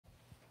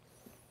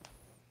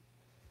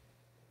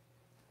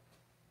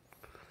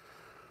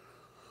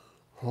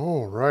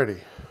Alrighty,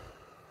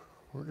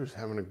 we're just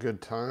having a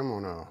good time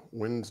on a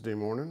Wednesday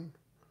morning.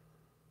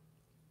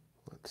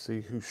 Let's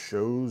see who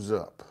shows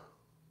up.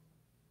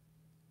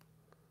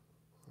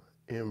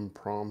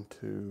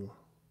 Impromptu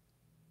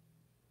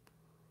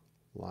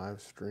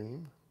live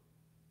stream.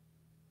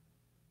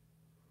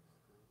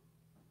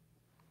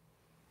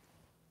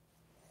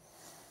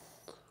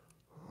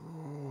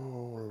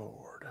 Oh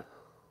Lord,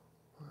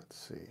 let's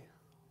see.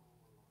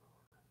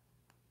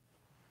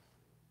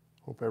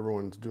 Hope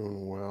everyone's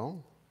doing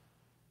well.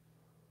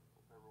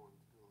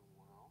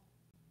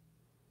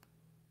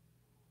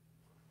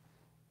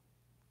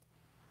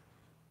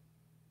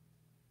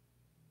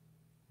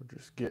 We're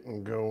just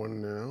getting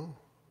going now.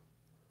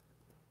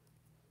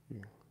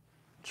 You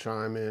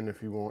chime in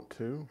if you want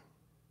to.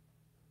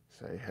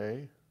 Say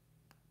hey.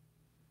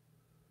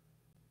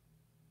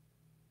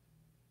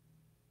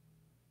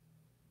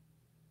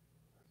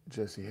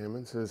 Jesse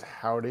Hammond says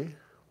howdy.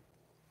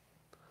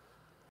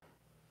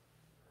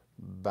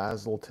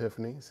 Basil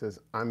Tiffany says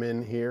I'm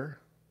in here.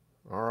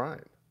 All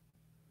right.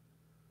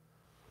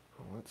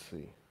 Well, let's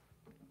see.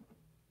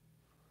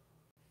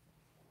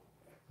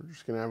 We're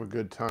just gonna have a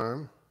good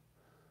time.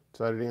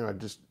 Excited, I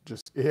just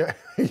yeah,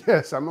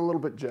 yes, I'm a little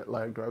bit jet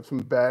lagged. I have some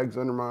bags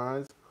under my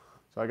eyes.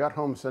 So I got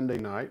home Sunday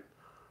night.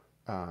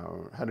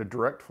 Had a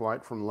direct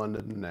flight from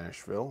London to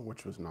Nashville,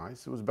 which was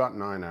nice. It was about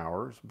 9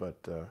 hours, but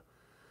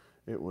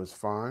it was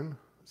fine.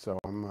 So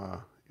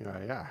I'm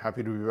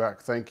happy to be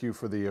back. Thank you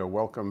for the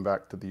welcome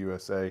back to the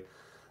USA,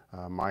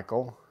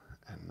 Michael.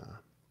 And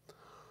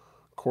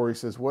Corey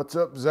says, "What's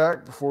up,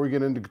 Zach? Before we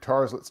get into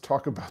guitars, let's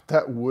talk about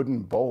that wooden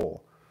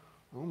bowl."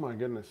 Oh my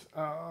goodness.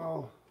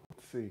 Oh,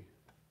 let's see.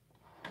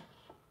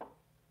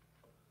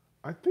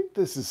 I think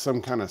this is some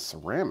kind of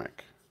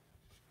ceramic.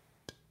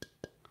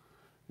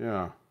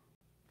 Yeah.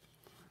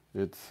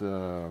 It's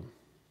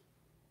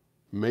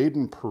made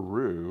in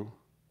Peru,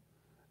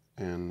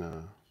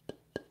 and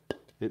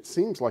it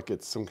seems like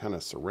it's some kind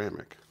of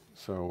ceramic.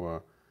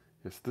 So,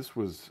 yes, this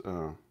was,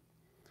 I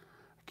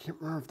can't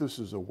remember if this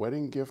was a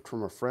wedding gift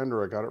from a friend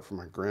or I got it from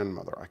my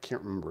grandmother. I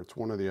can't remember. It's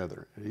one or the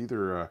other. It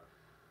either,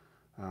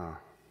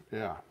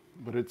 yeah,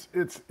 but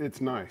it's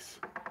nice.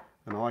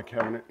 And I like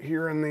having it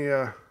here in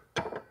the,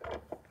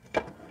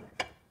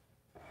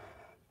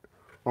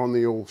 on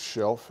the old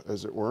shelf,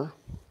 as it were.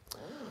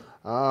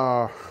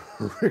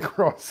 Rick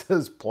Ross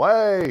says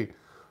play.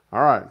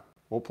 All right,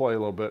 we'll play a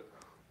little bit.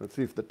 Let's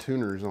see if the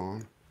tuner's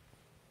on.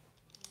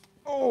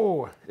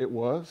 Oh, it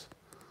was.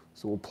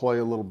 So we'll play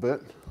a little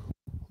bit.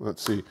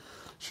 Let's see.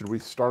 Should we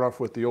start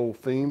off with the old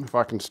theme, if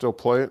I can still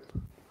play it?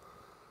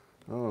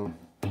 Oh.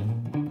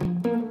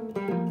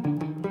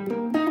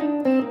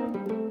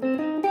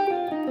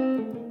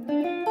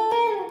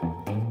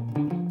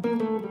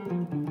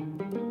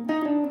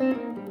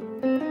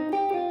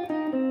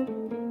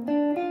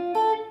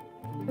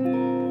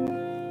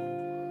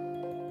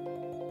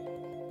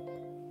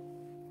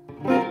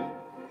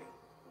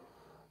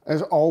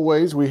 As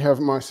always, we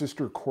have my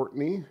sister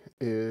Courtney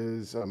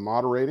is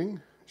moderating.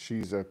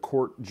 She's a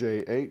Court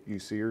J8. You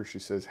see her. She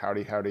says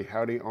howdy, howdy,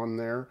 howdy on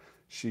there.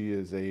 She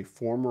is a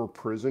former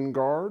prison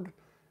guard,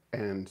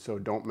 and so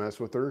don't mess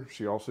with her.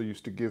 She also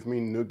used to give me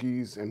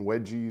noogies and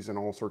wedgies and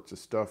all sorts of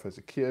stuff as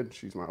a kid.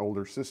 She's my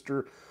older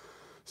sister,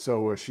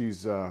 so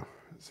she's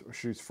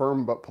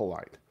firm but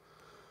polite.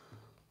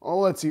 Oh,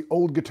 let's see.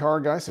 Old Guitar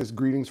Guy says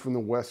greetings from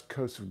the west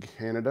coast of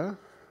Canada.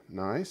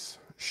 Nice.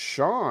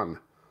 Sean.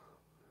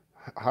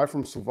 Hi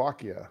from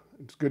Slovakia.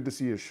 It's good to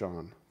see you,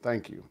 Sean.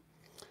 Thank you.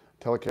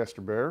 Telecaster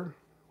Bear,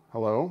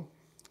 hello.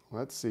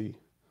 Let's see.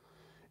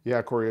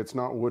 Yeah, Corey, it's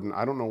not wooden.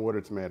 I don't know what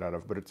it's made out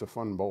of, but it's a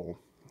fun bowl.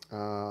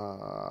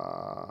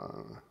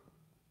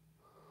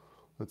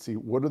 Let's see.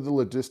 What are the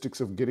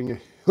logistics of getting a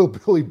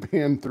hillbilly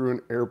band through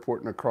an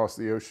airport and across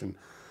the ocean?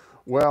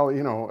 Well,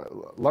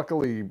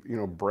 luckily,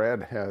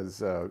 Brad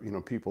has,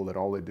 people that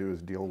all they do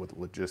is deal with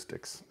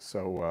logistics.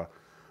 So,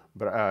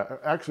 but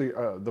actually,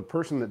 the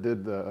person that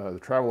did the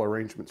travel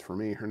arrangements for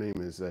me, her name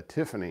is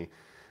Tiffany,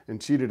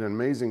 and she did an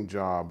amazing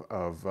job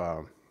of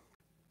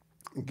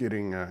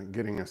getting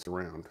us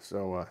around.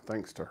 So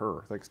thanks to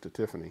her, thanks to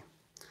Tiffany.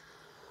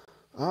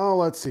 Oh,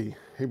 let's see.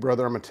 Hey,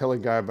 brother, I'm a telly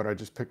guy, but I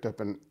just picked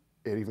up an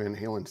Eddie Van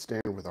Halen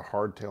standard with a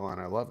hardtail,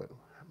 and I love it.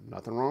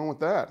 Nothing wrong with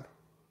that.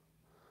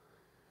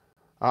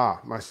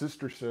 Ah, my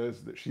sister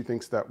says that she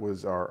thinks that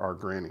was our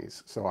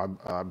granny's, so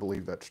I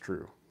believe that's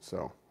true.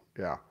 So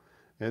yeah.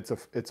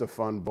 It's a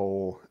fun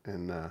bowl,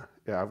 and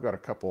yeah, I've got a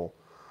couple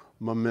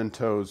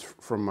mementos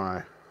from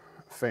my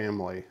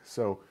family.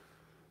 So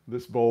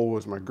this bowl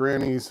was my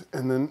granny's,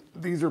 and then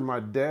these are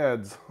my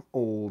dad's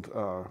old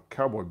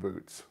cowboy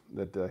boots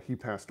that he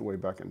passed away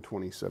back in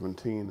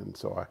 2017, and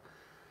so I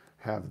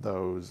have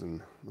those,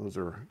 and those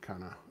are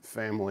kind of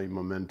family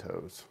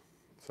mementos.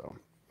 So,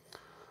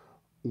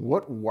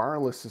 what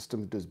wireless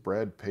system does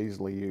Brad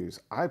Paisley use?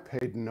 I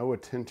paid no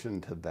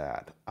attention to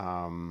that.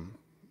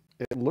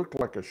 It looked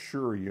like a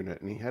Shure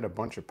unit, and he had a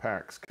bunch of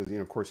packs because,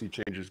 of course, he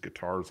changes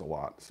guitars a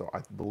lot. So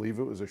I believe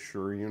it was a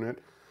Shure unit.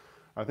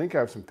 I think I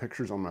have some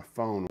pictures on my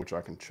phone, which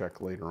I can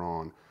check later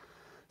on.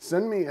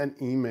 Send me an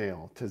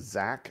email to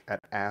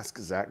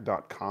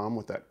Zac@askzac.com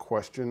with that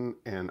question,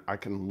 and I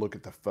can look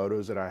at the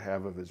photos that I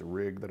have of his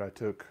rig that I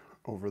took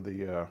over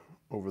the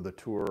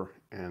tour,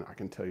 and I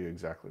can tell you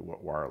exactly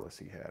what wireless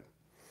he had.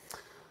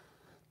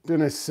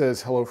 Dennis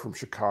says, hello from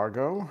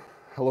Chicago.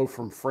 Hello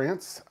from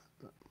France.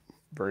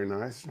 Very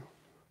nice.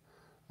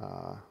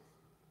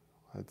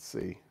 Let's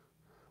see.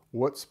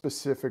 What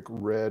specific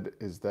red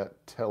is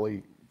that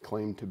Telly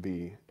claimed to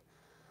be?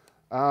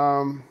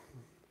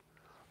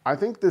 I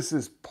think this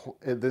is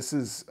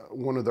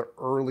one of the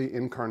early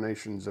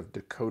incarnations of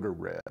Dakota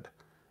red,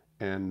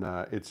 and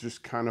it's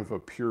just kind of a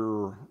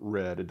pure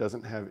red. It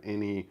doesn't have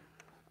any.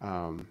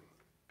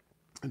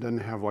 It doesn't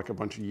have like a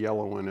bunch of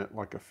yellow in it,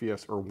 like a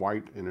Fiesta, or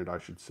white in it, I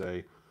should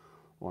say,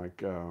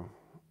 like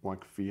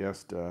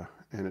Fiesta,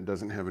 and it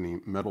doesn't have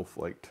any metal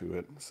flake to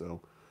it.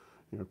 So,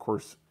 you know, of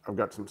course, I've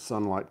got some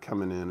sunlight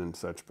coming in and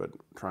such, but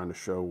trying to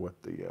show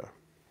what the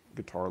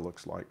guitar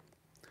looks like.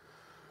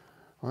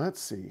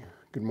 Let's see.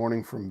 Good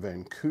morning from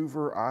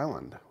Vancouver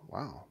Island.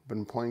 Wow,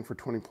 been playing for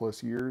 20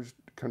 plus years.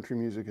 Country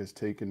music has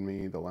taken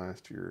me the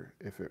last year.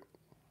 If it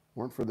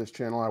weren't for this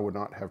channel, I would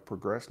not have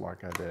progressed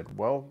like I did.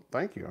 Well,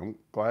 thank you. I'm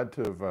glad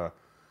to have,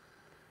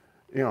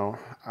 you know,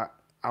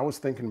 I was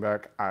thinking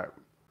back, I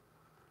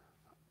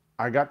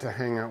got to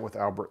hang out with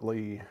Albert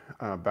Lee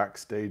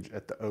backstage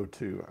at the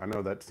O2. I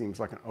know that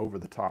seems like an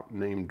over-the-top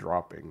name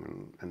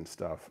dropping and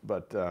stuff,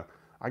 but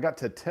I got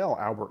to tell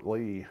Albert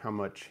Lee how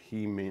much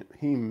he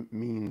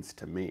means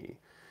to me.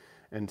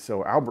 And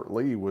so Albert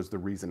Lee was the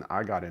reason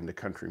I got into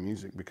country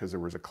music, because there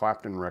was a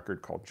Clapton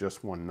record called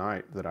Just One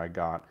Night that I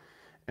got,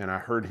 and I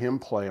heard him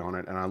play on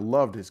it, and I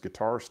loved his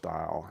guitar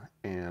style.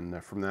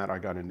 And from that, I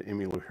got into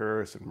Emmylou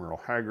Harris and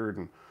Merle Haggard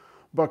and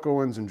Buck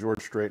Owens and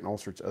George Strait and all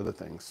sorts of other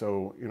things.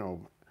 So, you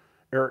know,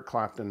 Eric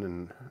Clapton,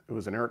 and it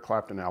was an Eric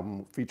Clapton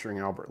album featuring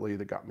Albert Lee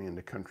that got me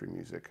into country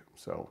music.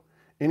 So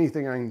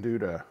anything I can do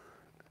to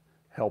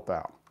help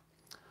out.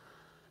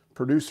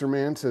 Producer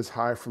Man says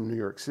hi from New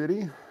York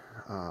City.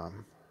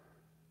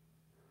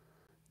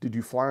 Did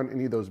you fly on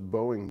any of those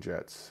Boeing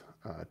jets?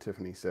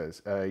 Tiffany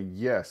says,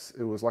 yes,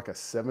 it was like a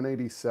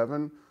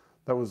 787.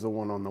 That was the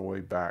one on the way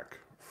back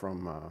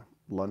from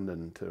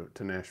London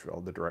to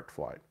Nashville, the direct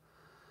flight.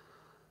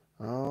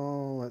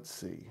 Oh, let's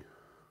see.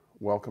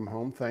 Welcome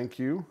home, thank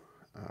you.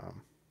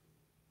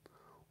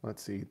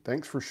 Let's see,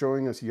 thanks for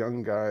showing us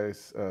young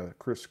guys,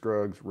 Chris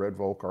Scruggs, Red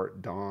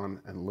Volkart, Don,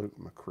 and Luke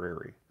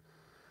McCrary.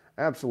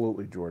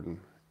 Absolutely, Jordan.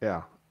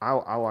 Yeah,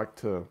 I like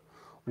to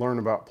learn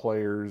about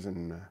players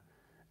and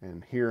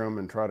hear them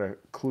and try to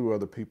clue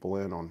other people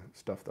in on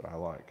stuff that I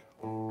like.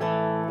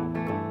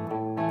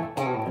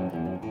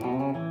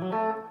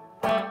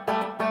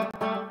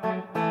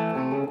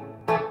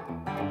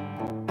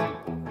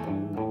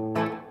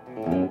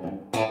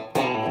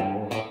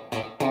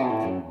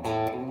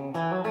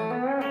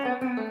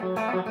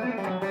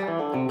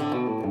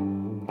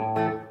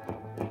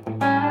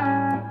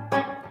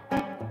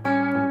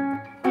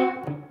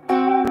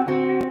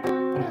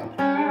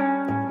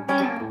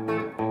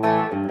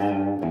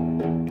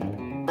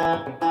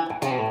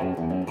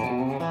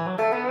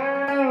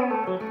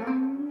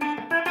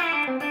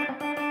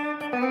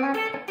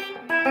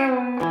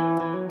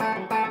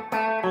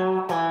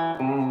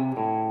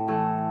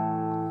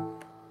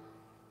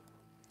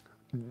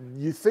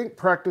 You think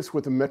practice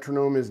with a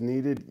metronome is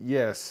needed?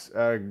 Yes.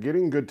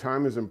 Getting good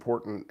time is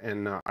important,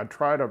 and I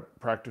try to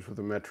practice with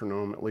a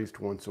metronome at least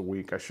once a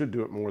week. I should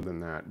do it more than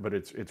that, but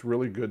it's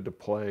really good to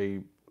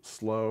play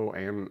slow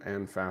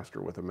and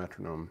faster with a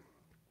metronome.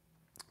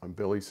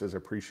 Billy says,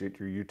 appreciate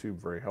your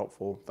YouTube, very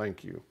helpful.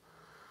 Thank you.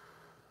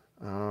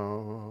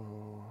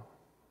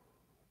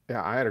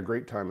 Yeah, I had a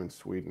great time in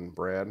Sweden,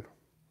 Brad.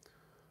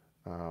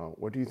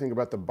 What do you think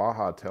about the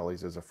Baja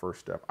Tellys as a first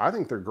step? I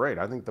think they're great.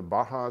 I think the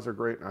Bajas are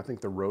great, and I think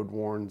the Road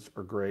Warns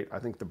are great. I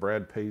think the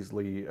Brad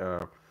Paisley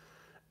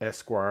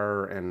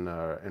Esquire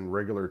and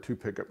regular two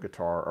pickup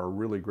guitar are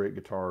really great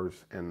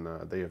guitars, and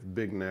they have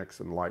big necks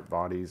and light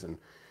bodies, and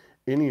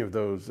any of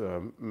those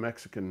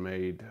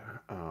Mexican-made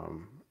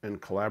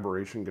and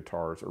collaboration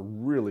guitars are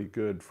really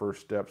good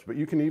first steps. But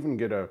you can even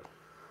get a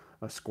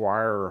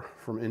Squire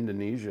from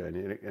Indonesia,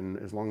 and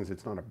as long as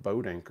it's not a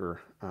boat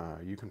anchor,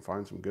 you can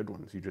find some good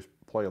ones. You just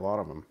play a lot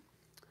of them.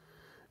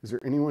 Is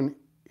there anyone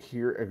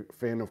here a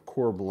fan of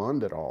Corb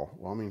Lund at all?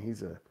 Well, I mean,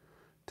 he's a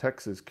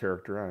Texas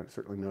character. I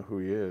certainly know who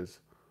he is.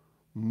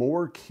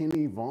 More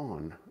Kenny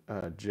Vaughn,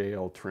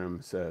 JL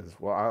Trim says.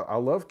 Well, I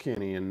love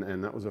Kenny,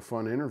 and that was a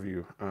fun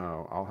interview.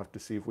 I'll have to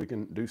see if we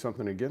can do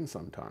something again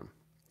sometime.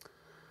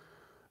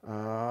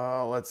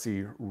 Let's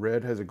see.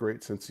 Red has a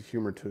great sense of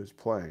humor to his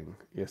playing.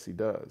 Yes, he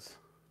does.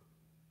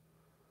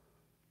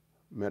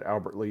 Met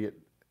Albert Lee at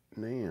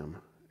NAMM.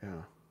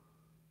 Yeah.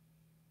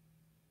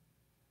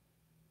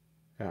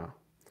 Yeah.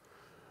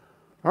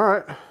 All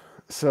right.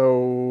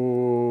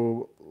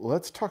 So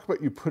let's talk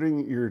about you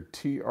putting your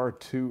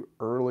TR2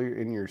 earlier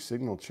in your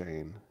signal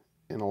chain.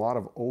 In a lot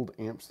of old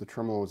amps, the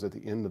tremolo was at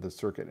the end of the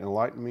circuit.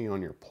 Enlighten me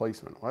on your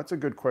placement. Well, that's a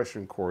good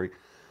question, Corey.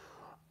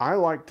 I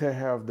like to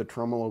have the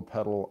tremolo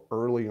pedal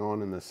early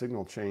on in the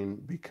signal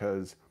chain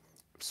because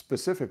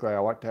specifically, I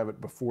like to have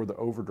it before the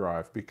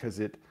overdrive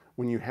because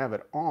when you have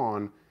it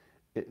on,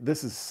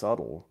 this is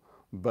subtle,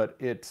 but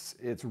it's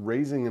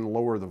raising and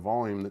lower the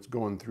volume that's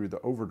going through the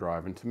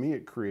overdrive. And to me,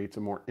 it creates a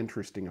more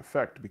interesting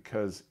effect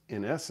because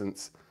in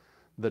essence,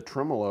 the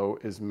tremolo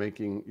is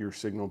making your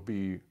signal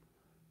be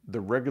the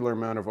regular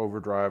amount of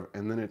overdrive,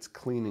 and then it's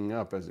cleaning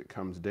up as it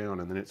comes down,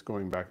 and then it's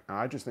going back.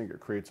 I just think it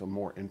creates a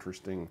more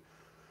interesting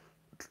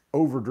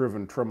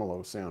overdriven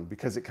tremolo sound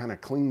because it kind of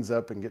cleans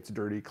up and gets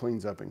dirty,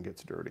 cleans up and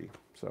gets dirty.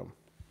 So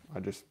I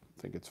just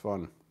think it's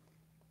fun.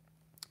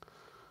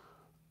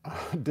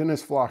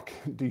 Dennis Flock,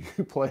 do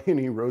you play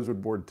any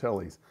Rosewood board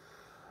tellies?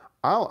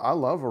 I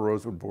love a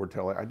Rosewood board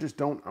telly. I just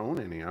don't own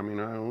any. I mean,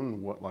 I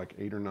own like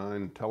 8 or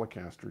 9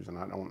 Telecasters, and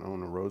I don't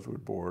own a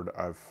Rosewood board.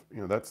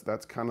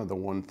 That's kind of the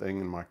one thing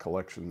in my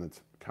collection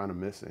that's kind of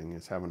missing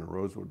is having a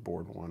Rosewood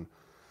board one.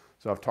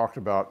 So I've talked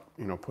about,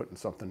 putting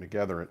something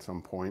together at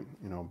some point,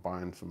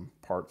 buying some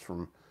parts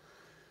from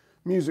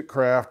Music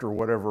Craft or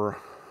whatever.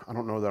 I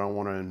don't know that I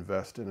want to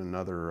invest in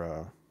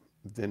another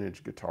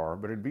vintage guitar,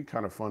 but it'd be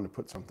kind of fun to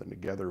put something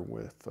together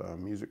with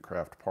Music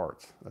Craft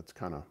parts. That's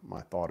kind of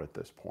my thought at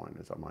this point,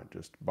 is I might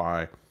just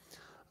buy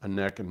a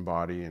neck and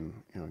body and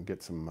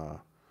get some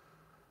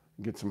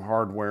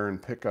hardware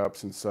and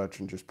pickups and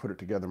such, and just put it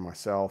together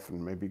myself, and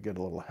maybe get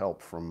a little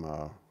help from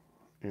a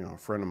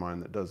friend of mine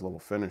that does a little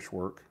finish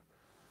work.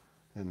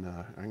 And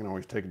I can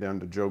always take it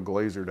down to Joe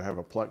Glazer to have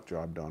a pluck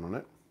job done on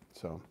it.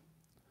 So.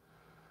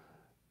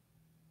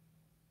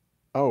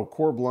 Oh,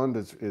 Cor Blund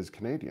is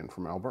Canadian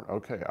from Alberta.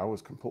 Okay, I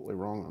was completely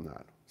wrong on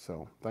that.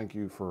 So thank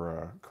you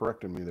for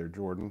correcting me there,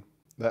 Jordan.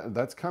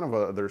 There's kind of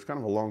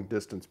a long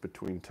distance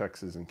between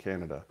Texas and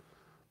Canada,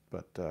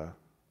 but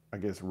I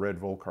guess Red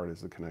Volkart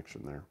is the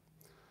connection there.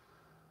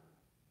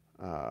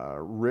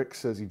 Rick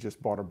says he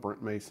just bought a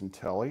Brent Mason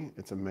Telly.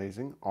 It's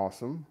amazing,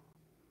 awesome.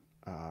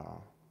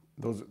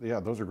 Those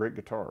are great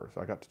guitars.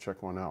 I got to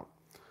check one out.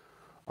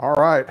 All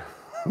right,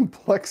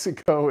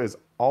 Plexico is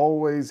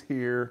always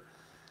here,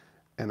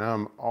 and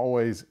I'm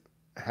always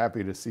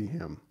happy to see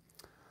him.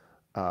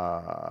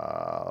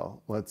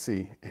 Let's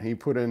see, and he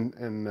put in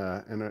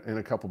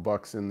a couple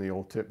bucks in the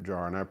old tip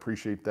jar, and I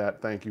appreciate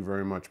that. Thank you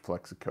very much,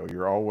 Plexico.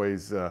 You're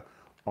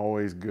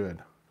always good.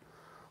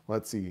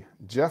 Let's see,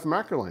 Jeff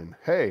Mackerlin.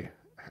 Hey,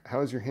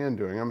 how's your hand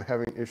doing? I'm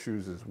having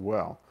issues as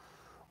well.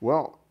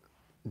 Well,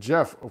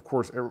 Jeff, of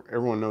course,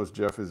 everyone knows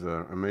Jeff is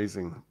an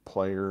amazing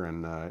player,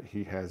 and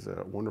he has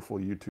a wonderful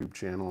YouTube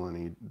channel, and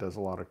he does a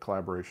lot of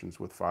collaborations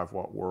with 5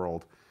 Watt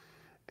World.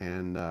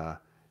 And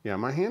yeah,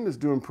 my hand is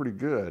doing pretty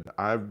good.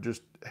 I've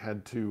just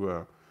had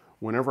to,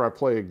 whenever I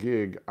play a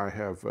gig, I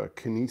have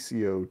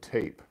Kinesio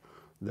tape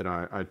that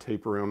I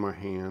tape around my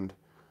hand.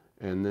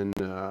 And then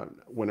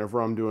whenever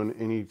I'm doing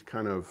any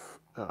kind of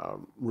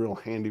real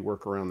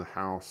handiwork around the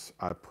house,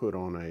 I put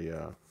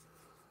on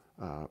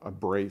a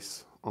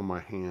brace on my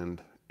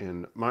hand.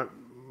 And my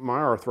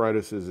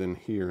arthritis is in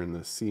here in the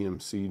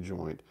CMC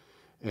joint.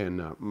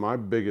 And my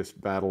biggest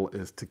battle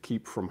is to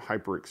keep from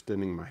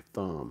hyperextending my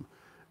thumb,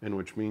 and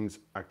which means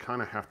I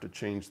kind of have to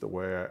change the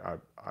way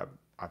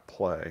I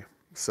play.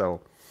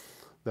 So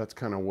that's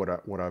kind of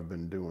what I've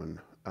been doing.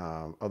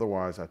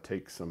 Otherwise, I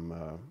take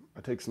some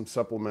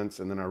supplements,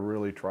 and then I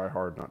really try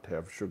hard not to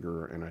have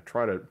sugar, and I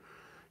try to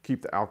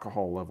keep the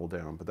alcohol level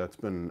down. But that's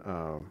been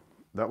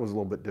that was a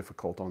little bit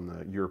difficult on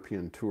the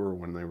European tour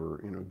when they were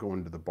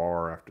going to the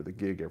bar after the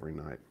gig every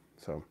night.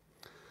 So.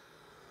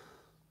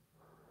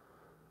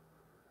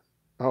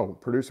 Oh,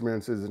 Producer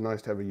Man says it's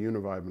nice to have a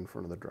Univibe in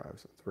front of the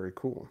drives. That's very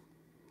cool.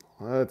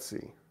 Let's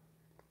see.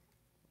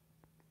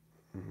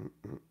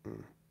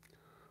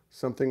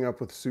 Something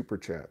up with super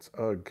chats.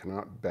 Ugh,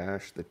 cannot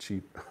bash the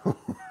cheap.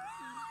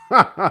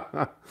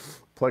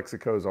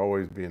 Plexico's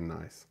always being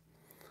nice.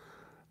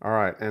 All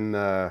right, and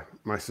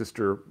my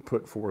sister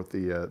put forth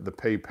the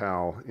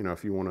PayPal.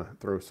 If you want to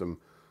throw some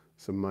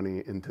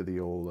money into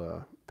the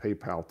old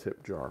PayPal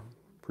tip jar,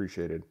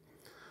 appreciated.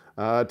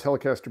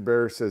 Telecaster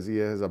Bear says he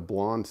has a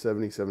blonde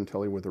 77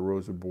 Telly with a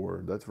Rosewood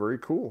board. That's very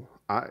cool.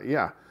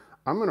 Yeah.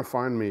 I'm going to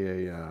find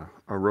me a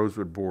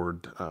Rosewood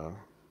board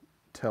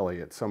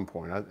Telly at some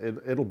point.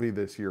 It'll be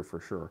this year for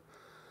sure.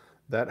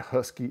 That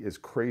Husky is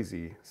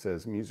crazy,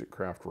 says Music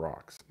Craft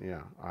rocks.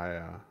 Yeah,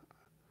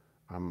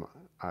 I'm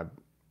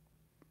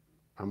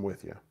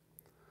with you.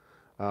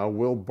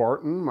 Will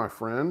Barton, my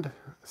friend,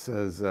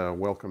 says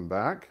welcome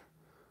back.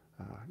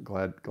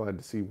 Glad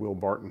to see Will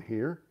Barton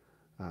here.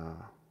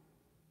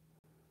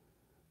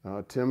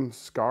 Tim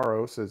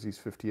Scaro says he's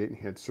 58 and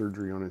he had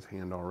surgery on his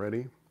hand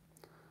already.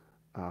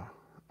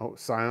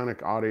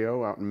 Psionic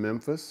Audio out in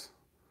Memphis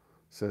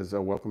says,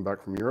 welcome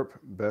back from Europe.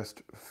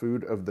 Best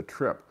food of the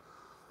trip.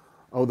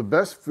 Oh, the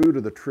best food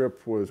of the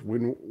trip was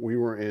when we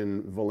were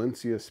in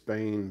Valencia,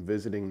 Spain,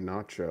 visiting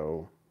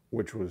Nacho,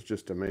 which was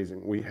just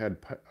amazing. We had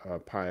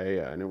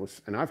paella,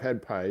 and I've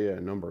had paella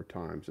a number of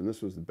times, and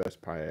this was the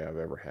best paella I've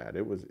ever had.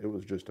 It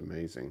was just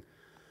amazing.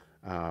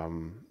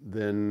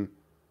 Then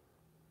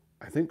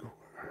I think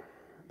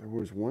there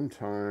was one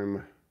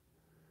time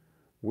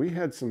We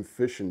had some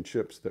fish and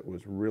chips that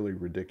was really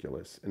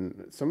ridiculous.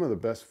 And some of the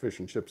best fish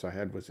and chips I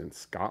had was in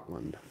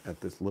Scotland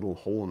at this little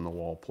hole in the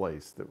wall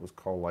place that was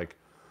called like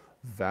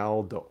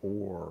Val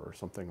d'Or or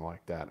something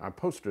like that. I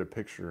posted a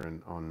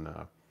picture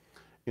on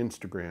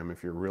Instagram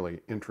if you're really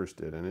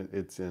interested, and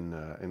it's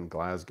in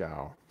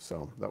Glasgow.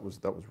 So that was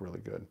really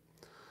good.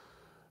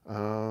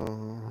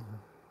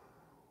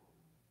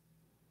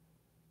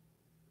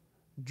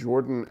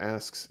 Jordan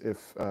asks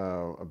if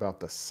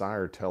about the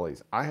Sire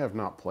Tellies. I have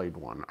not played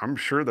one. I'm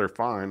sure they're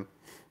fine.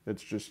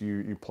 It's just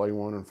you play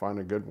one and find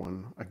a good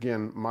one.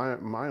 Again,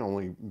 my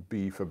only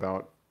beef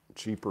about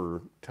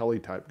cheaper Telly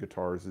type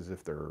guitars is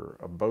if they're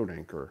a boat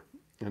anchor,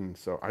 and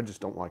so I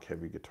just don't like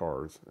heavy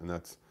guitars, and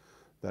that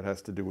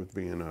has to do with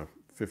being a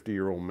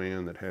 50-year-old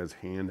man that has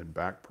hand and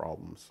back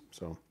problems.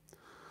 So,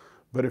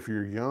 but if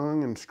you're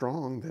young and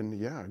strong, then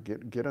yeah,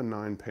 get a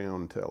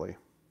 9-pound Telly.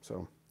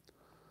 So.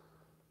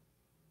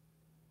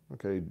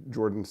 Okay,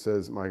 Jordan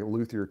says, my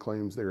luthier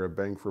claims they're a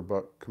bang for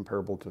buck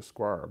comparable to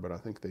Squire, but I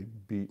think they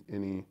beat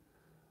any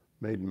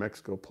made in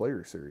Mexico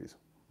player series.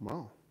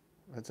 Wow,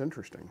 that's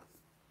interesting.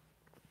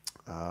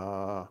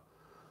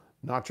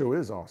 Nacho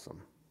is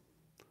awesome.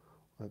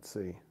 Let's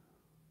see.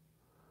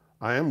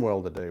 I am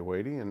well today,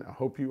 Wadey, and I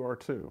hope you are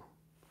too.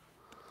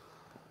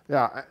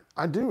 Yeah,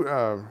 I do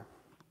a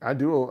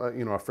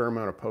fair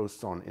amount of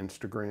posts on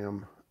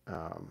Instagram.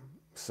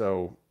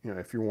 So,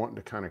 if you're wanting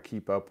to kind of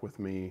keep up with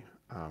me,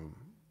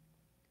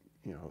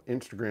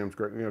 Instagram's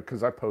great,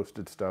 because I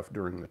posted stuff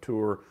during the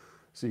tour,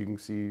 so you can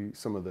see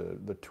some of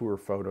the tour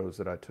photos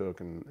that I took,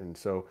 and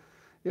so,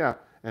 yeah.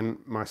 And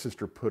my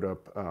sister put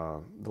up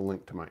the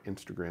link to my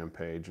Instagram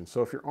page, and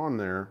so if you're on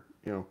there,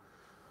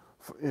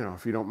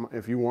 if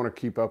you want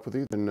to keep up with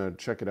it, then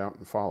check it out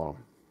and follow.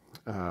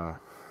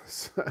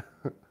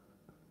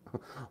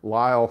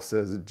 Lyle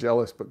says,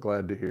 jealous but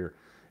glad to hear.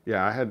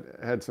 Yeah, I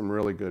had some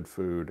really good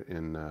food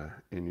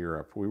in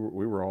Europe. We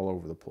were all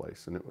over the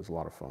place, and it was a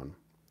lot of fun.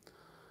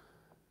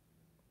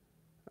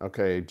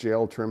 Okay,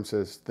 JL Trim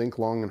says, think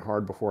long and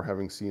hard before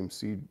having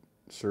CMC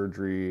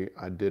surgery.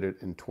 I did it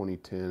in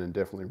 2010 and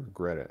definitely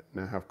regret it.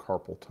 Now I have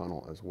carpal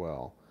tunnel as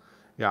well.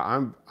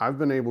 Yeah, I've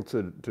been able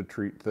to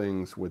treat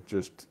things with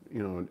just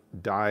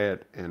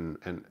diet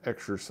and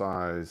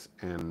exercise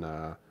and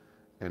a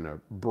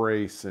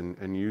brace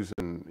and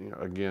using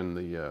again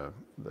the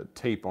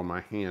tape on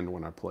my hand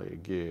when I play a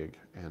gig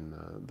and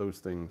those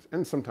things.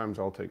 And sometimes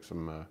I'll take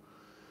some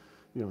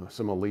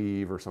some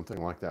Aleve or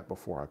something like that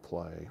before I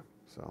play.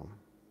 So.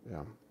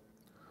 Yeah.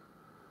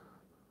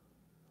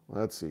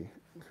 Let's see.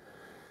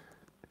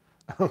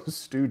 Oh,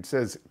 Stude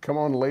says, come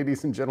on,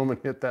 ladies and gentlemen,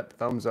 hit that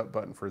thumbs up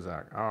button for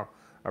Zac. Oh,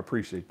 I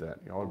appreciate that.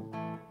 Y'all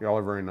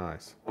are very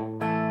nice.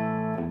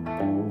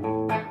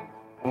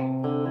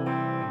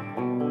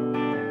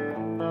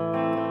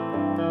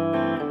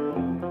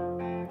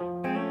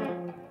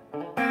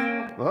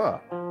 Ah.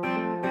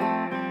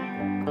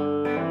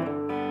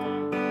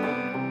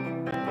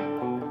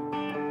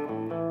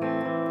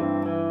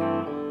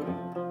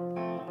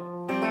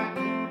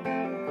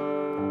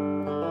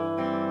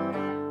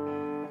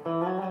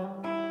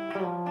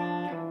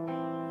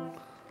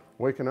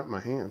 Waking up my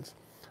hands.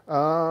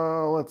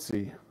 Let's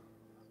see.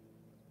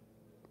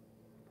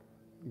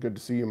 Good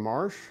to see you,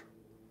 Marsh.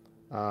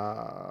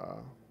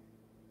 Let's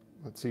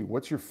see.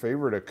 What's your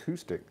favorite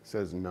acoustic?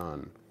 Says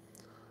none.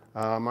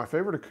 My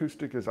favorite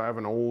acoustic is I have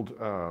an old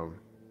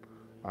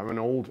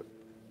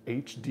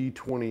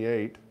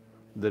HD28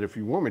 that if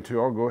you want me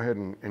to, I'll go ahead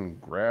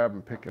and grab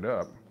and pick it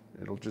up.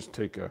 It'll just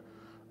take a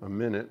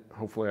minute.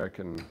 Hopefully I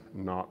can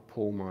not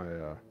pull my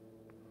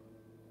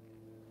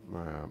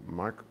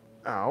mic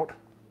out.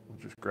 We'll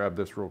just grab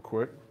this real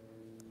quick.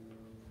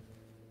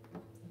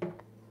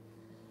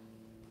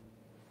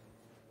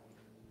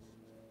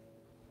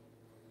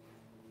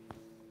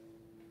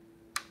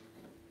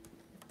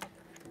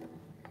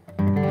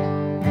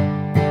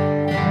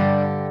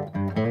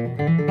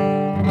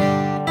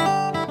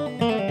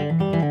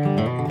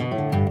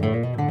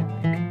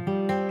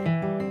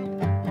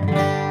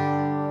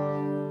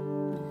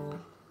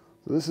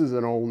 This is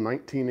an old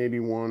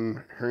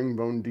 1981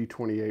 herringbone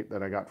D28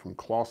 that I got from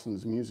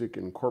Clausen's Music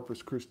in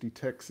Corpus Christi,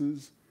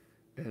 Texas.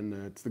 And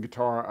it's the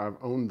guitar I've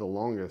owned the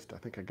longest. I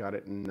think I got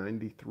it in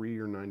 93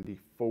 or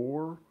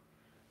 94.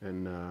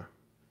 And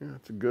yeah,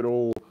 it's a good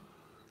old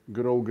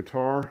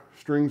guitar.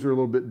 Strings are a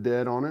little bit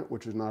dead on it,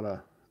 which is not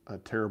a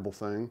terrible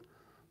thing,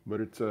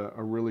 but it's a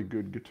really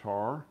good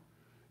guitar.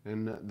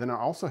 And then I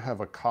also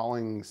have a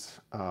Collings,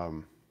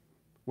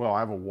 well, I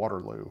have a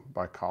Waterloo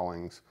by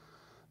Collings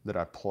that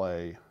I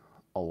play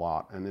a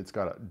lot, and it's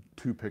got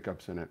 2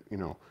 pickups in it,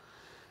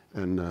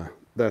 and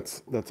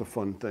that's a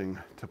fun thing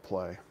to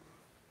play.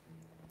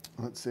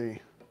 Let's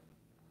see.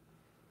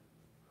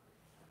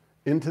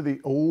 Into the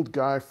old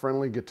guy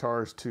friendly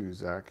guitars too,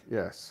 Zac.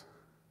 Yes.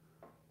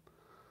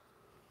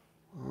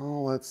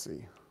 Oh, let's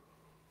see.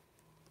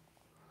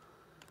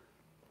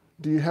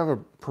 Do you have a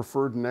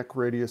preferred neck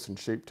radius and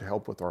shape to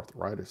help with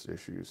arthritis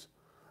issues?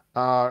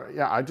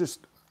 Yeah, I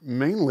just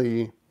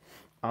mainly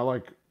I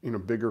like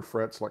bigger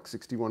frets like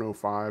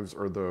 6105s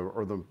or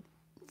the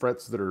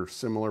frets that are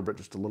similar but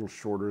just a little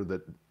shorter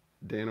that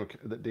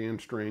Dan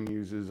Strain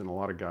uses and a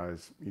lot of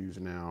guys use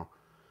now.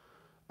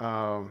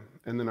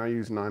 And then I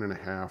use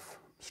 9.5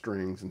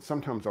 strings, and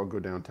sometimes I'll go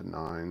down to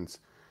 9s.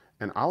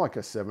 And I like a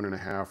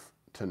 7.5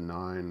 to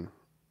 9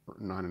 or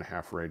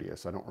 9.5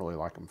 radius. I don't really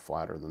like them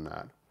flatter than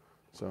that.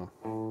 So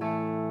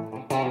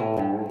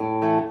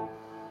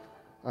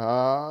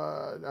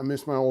I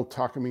miss my old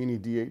Takamine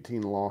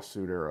D18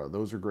 Lawsuit era.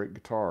 Those are great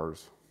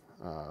guitars.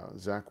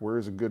 Zach, where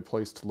is a good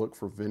place to look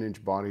for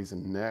vintage bodies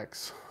and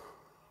necks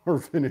or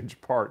vintage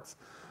parts?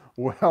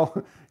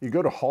 Well, you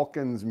go to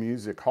Hawkins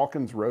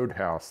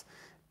Roadhouse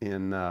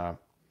in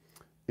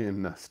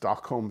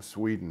Stockholm,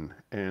 Sweden,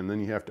 and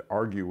then you have to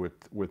argue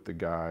with the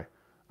guy.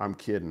 I'm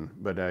kidding,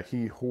 but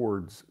he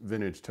hoards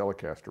vintage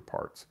Telecaster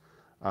parts.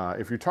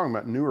 If you're talking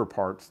about newer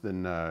parts,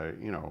 then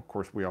of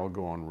course we all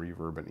go on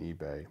Reverb and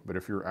eBay. But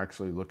if you're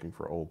actually looking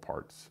for old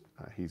parts,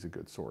 he's a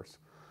good source.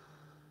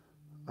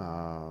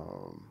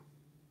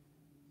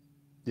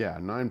 Yeah,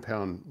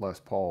 9-pound Les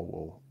Paul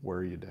will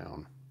wear you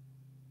down.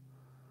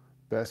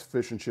 Best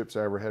fish and chips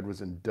I ever had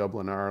was in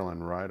Dublin,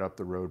 Ireland, right up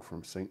the road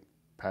from St.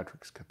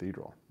 Patrick's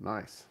Cathedral.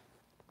 Nice.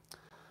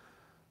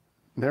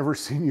 Never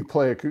seen you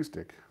play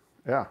acoustic.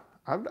 Yeah,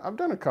 I've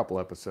done a couple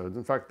episodes.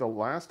 In fact, the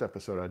last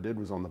episode I did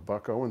was on the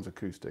Buck Owens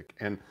acoustic.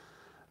 And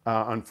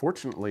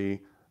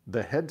unfortunately,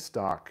 the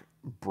headstock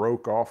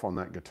broke off on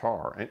that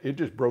guitar. And it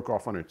just broke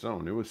off on its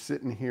own. It was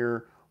sitting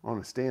here on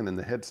a stand and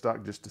the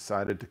headstock just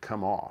decided to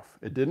come off.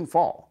 It didn't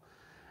fall.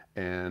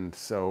 And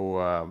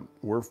so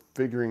we're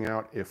figuring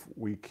out if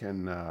we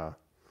can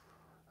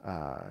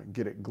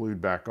get it glued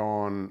back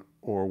on,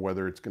 or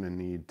whether it's going to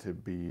need to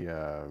be,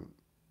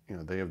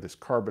 they have this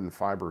carbon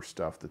fiber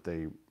stuff that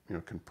they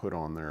can put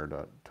on there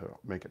to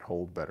make it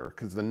hold better.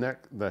 Because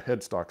the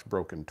headstock's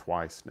broken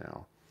twice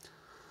now.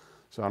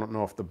 So I don't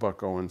know if the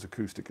Buck Owens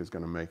acoustic is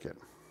going to make it.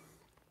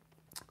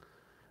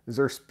 Is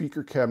there a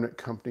speaker cabinet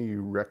company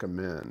you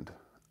recommend?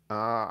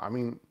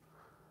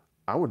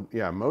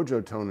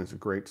 Mojo Tone is a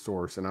great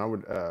source, and I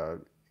would,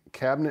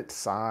 cabinet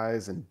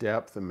size and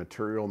depth and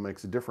material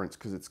makes a difference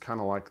because it's kind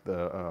of like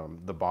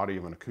the body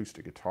of an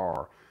acoustic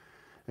guitar.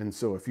 And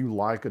so if you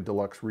like a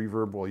deluxe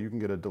reverb, well, you can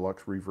get a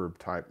deluxe reverb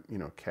type,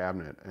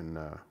 cabinet, and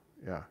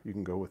you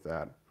can go with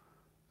that.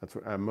 That's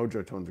what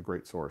Mojo Tone's a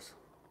great source.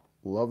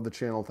 Love the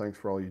channel. Thanks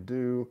for all you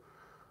do.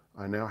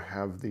 I now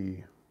have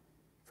the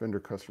Fender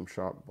Custom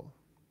Shop.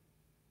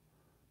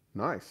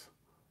 Nice.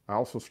 I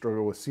also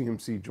struggle with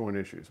CMC joint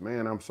issues.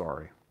 Man, I'm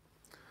sorry.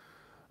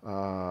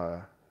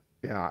 I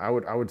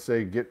would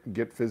say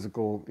get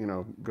physical,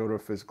 go to a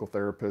physical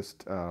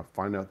therapist,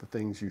 find out the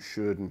things you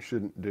should and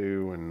shouldn't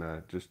do,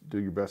 and just do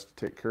your best to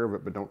take care of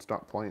it, but don't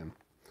stop playing.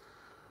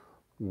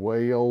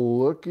 Well,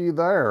 looky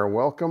there.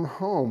 Welcome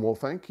home. Well,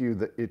 thank you,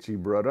 the itchy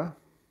brother.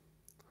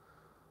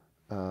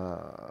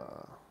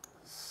 Whoa,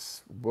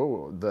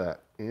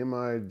 that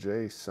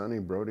MIJ Sunny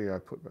Brody I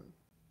put.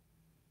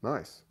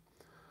 Nice.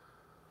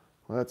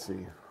 Let's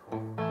see.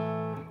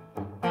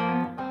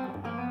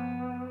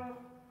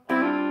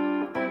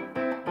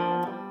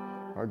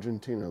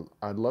 Argentina.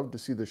 I'd love to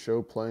see the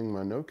show playing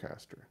my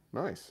Nocaster.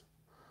 Nice.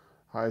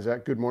 Hi,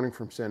 Zach. Good morning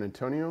from San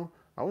Antonio.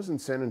 I was in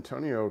San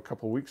Antonio a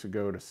couple weeks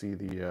ago to see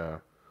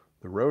the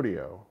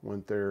rodeo.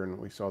 Went there and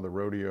we saw the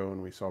rodeo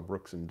and we saw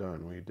Brooks and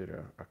Dunn. We did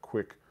a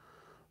quick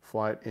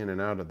flight in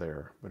and out of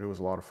there, but it was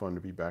a lot of fun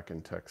to be back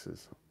in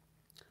Texas.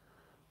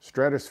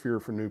 Stratosphere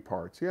for new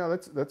parts. Yeah,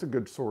 that's a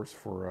good source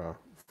for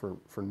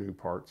new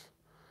parts.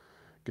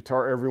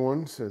 Guitar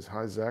Everyone says,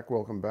 hi Zach,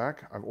 welcome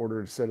back. I've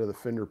ordered a set of the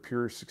Fender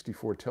Pure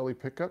 64 Tele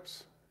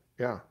pickups.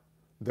 Yeah,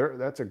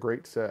 that's a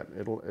great set.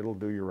 It'll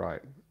do you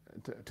right.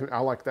 I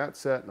like that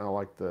set, and I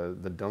like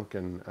the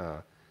Duncan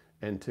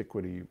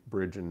Antiquity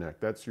bridge and neck.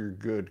 That's your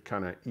good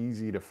kind of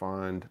easy to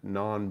find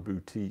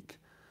non-boutique,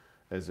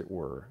 as it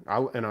were. I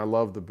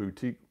love the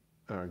boutique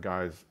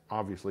guys,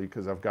 obviously,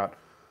 because I've got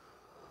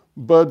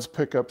Bud's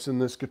pickups in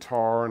this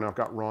guitar, and I've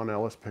got Ron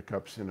Ellis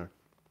pickups in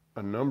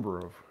a number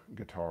of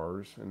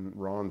guitars, and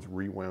Ron's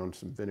rewound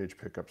some vintage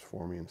pickups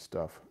for me and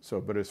stuff.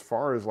 So, but as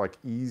far as like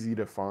easy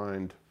to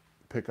find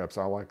pickups,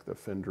 I like the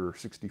Fender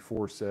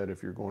 64 set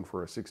if you're going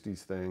for a 60s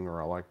thing,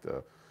 or I like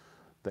the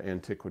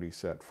Antiquity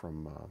set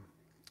from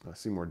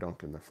Seymour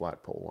Duncan, the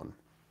flat pole one.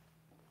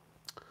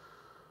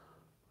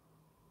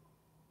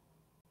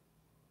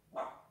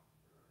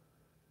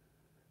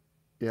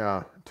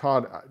 Yeah,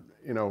 Todd,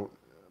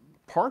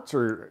 parts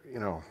are,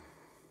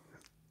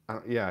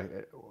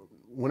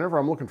 whenever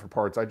I'm looking for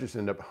parts, I just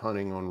end up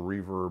hunting on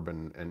Reverb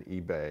and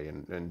eBay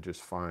and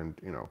just find,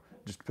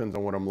 just depends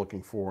on what I'm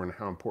looking for and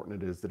how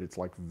important it is that it's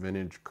like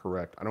vintage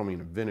correct. I don't mean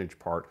a vintage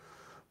part,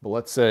 but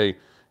let's say,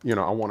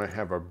 I want to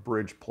have a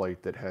bridge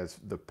plate that has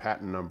the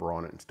patent number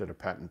on it instead of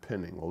patent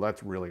pinning. Well,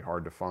 that's really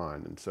hard to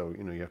find. And so,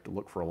 you have to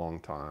look for a long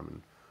time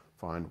and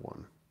find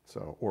one.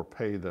 So, or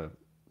pay the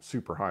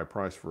super high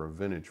price for a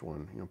vintage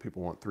one.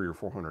 People want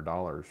 $300 or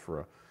 $400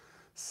 for a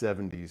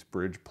 70s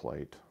bridge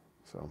plate.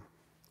 So,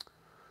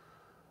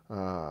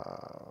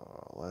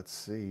 let's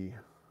see.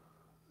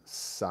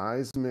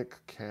 Seismic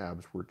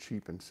cabs were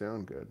cheap and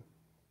sound good.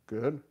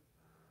 Good.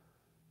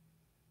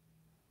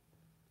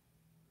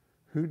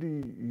 Who do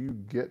you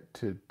get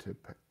to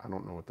I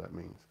don't know what that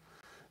means.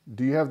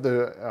 Do you have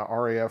the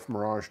RAF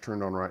Mirage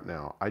turned on right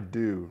now? I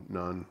do,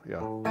 none, yeah.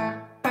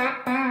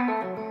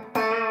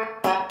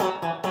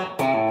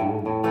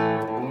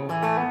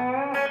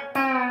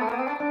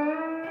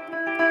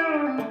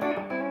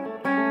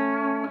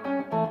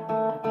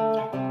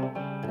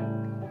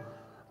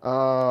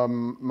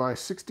 My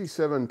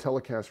 67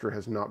 Telecaster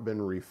has not been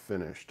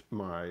refinished.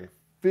 My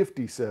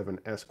 57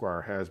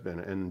 Esquire has been,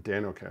 and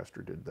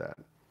Danocaster did that.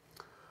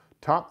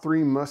 Top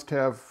 3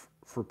 must-have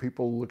for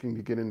people looking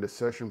to get into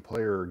session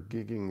play or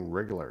gigging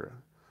regularly.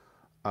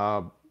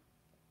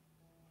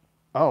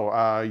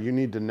 You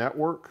need to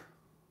network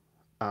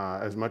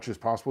as much as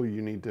possible.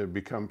 You need to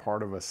become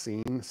part of a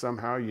scene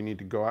somehow. You need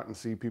to go out and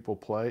see people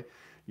play.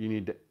 You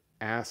need to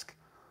ask,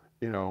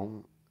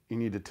 you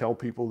need to tell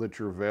people that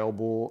you're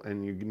available,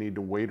 and you need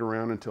to wait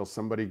around until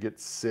somebody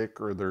gets sick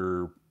or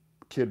their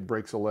kid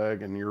breaks a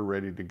leg and you're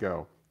ready to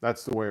go.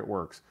 That's the way it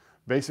works.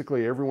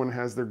 Basically, everyone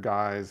has their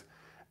guys,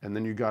 and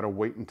then you got to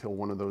wait until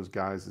one of those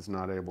guys is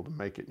not able to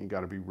make it. And you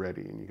got to be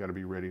ready, and you got to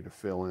be ready to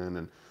fill in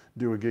and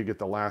do a gig at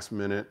the last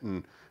minute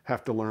and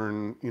have to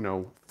learn,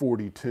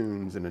 40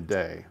 tunes in a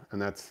day.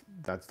 And that's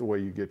the way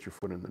you get your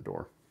foot in the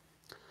door.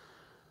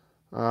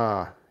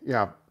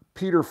 Yeah,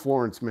 Peter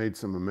Florence made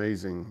some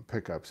amazing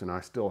pickups, and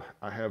I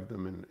have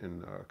them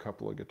in a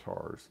couple of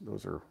guitars.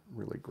 Those are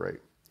really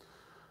great.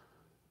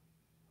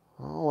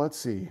 Oh, let's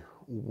see.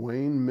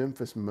 Wayne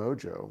Memphis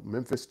Mojo,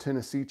 Memphis,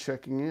 Tennessee,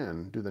 checking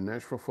in. Do the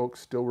Nashville folks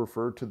still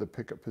refer to the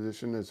pickup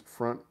position as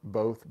front,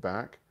 both,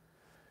 back?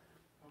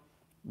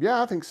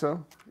 Yeah, I think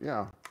so.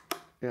 Yeah.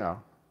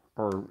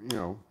 Or,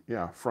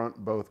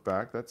 front, both,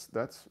 back. That's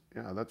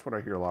what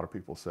I hear a lot of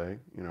people say,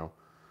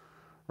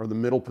 or the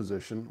middle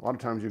position. A lot of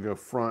times you go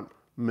front,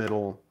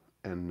 middle,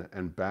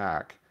 and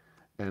back.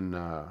 And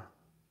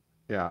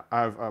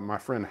I've my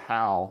friend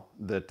Hal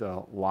that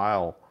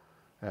Lyle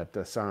at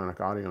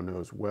Psionic Audio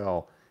knows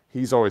well.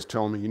 He's always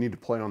telling me you need to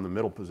play on the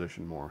middle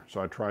position more. So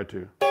I try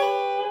to.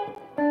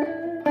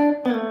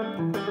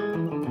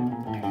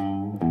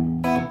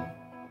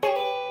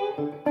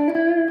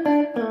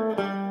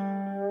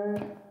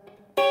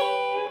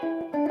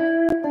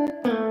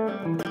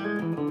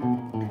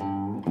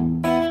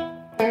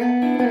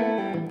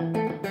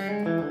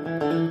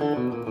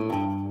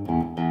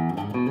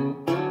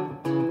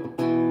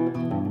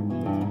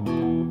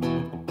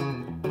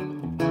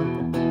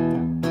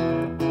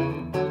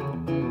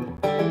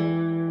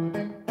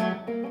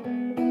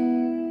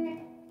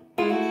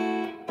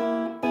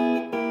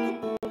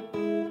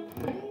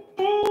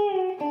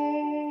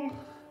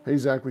 Hey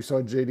Zach, we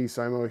saw JD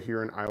Simo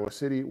here in Iowa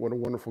City. What a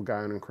wonderful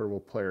guy and incredible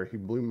player. He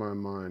blew my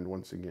mind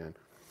once again.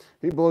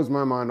 He blows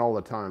my mind all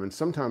the time, and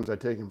sometimes I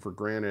take him for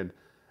granted,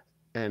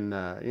 and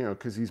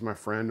because he's my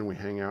friend and we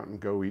hang out and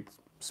go eat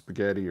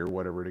spaghetti or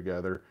whatever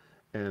together,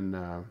 and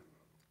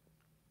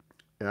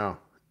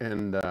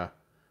and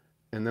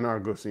then I'll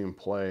go see him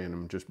play, and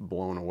I'm just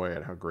blown away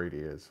at how great he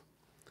is.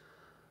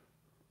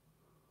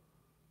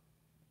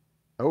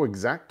 Oh,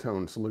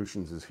 Exactone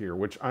Solutions is here,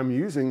 which I'm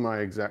using my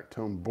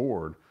Exactone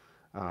board.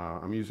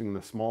 I'm using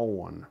the small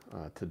one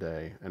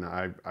today, and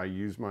I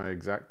use my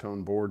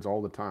Exactone boards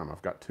all the time.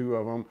 I've got 2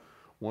 of them,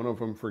 one of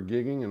them for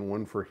gigging and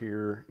one for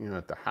here,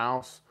 at the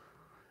house.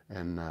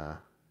 And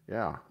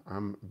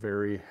I'm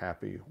very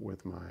happy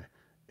with my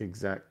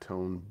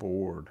Exactone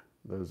board.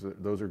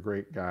 Those are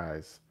great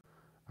guys.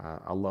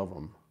 I love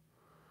them,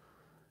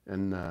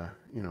 and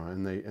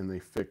and they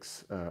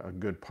fix a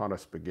good pot of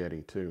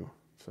spaghetti too.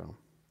 So,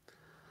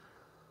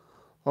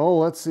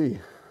 let's see.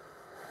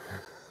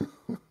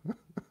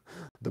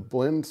 The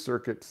blend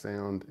circuit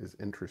sound is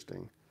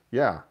interesting.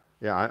 Yeah,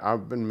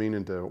 I've been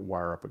meaning to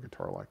wire up a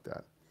guitar like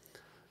that.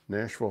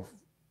 Nashville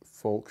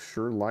folks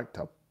sure like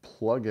to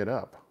plug it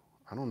up.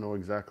 I don't know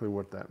exactly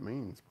what that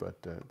means, but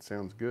it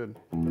sounds good.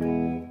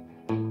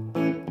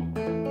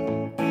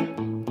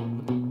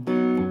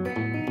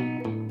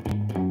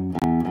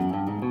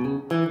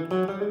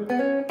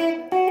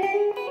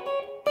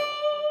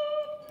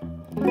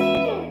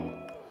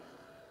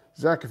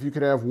 Zach, if you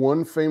could have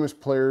one famous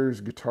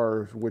player's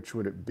guitar, which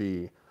would it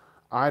be?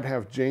 I'd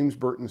have James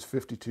Burton's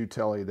 52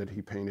 Tele that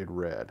he painted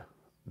red.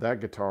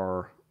 That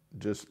guitar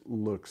just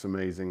looks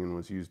amazing and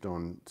was used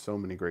on so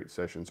many great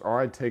sessions. Or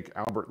I'd take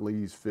Albert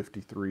Lee's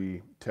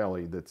 53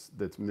 Tele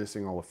that's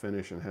missing all the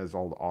finish and has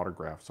all the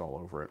autographs all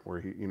over it, where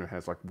he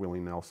has like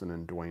Willie Nelson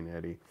and Dwayne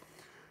Eddy,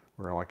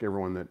 where like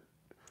everyone that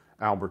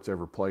Albert's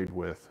ever played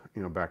with,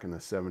 back in the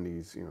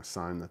 70s,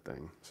 signed the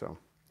thing. So.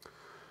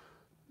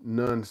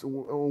 None. So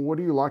what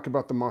do you like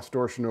about the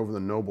Distortion over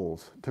the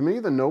Nobles? To me,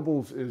 the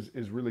Nobles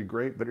is really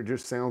great, but it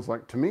just sounds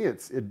like, to me,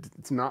 it's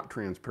not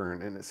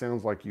transparent, and it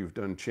sounds like you've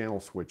done channel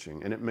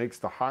switching, and it makes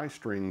the high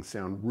strings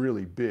sound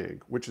really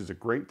big, which is a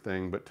great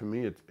thing, but to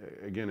me,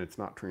 it's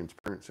not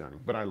transparent sounding.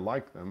 But I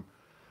like them.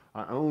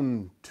 I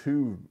own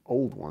 2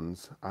 old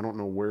ones. I don't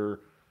know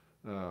where.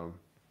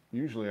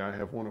 Usually I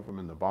have one of them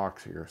in the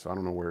box here, so I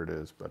don't know where it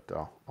is, but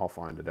I'll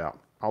find it out.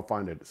 I'll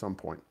find it at some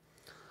point.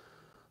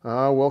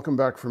 Welcome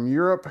back from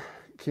Europe.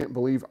 can't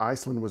believe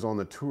Iceland was on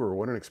the tour.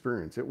 What an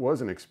experience. It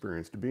was an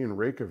experience. To be in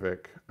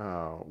Reykjavik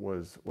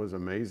was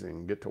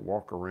amazing. Get to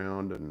walk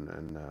around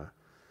and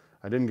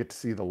I didn't get to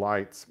see the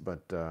lights,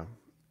 but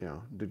you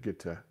know, did get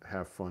to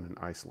have fun in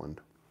Iceland.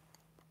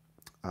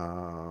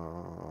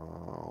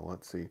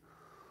 Let's see.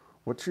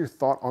 What's your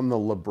thought on the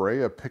La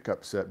Brea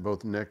pickup set,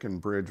 both neck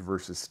and bridge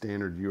versus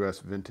standard US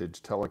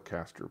vintage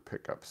Telecaster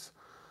pickups?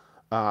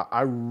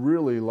 I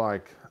really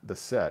like the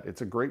set.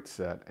 It's a great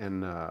set,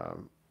 and I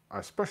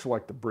especially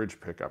like the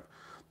bridge pickup.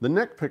 The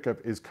neck pickup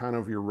is kind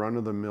of your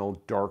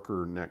run-of-the-mill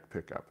darker neck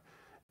pickup.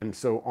 And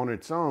so on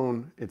its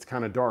own, it's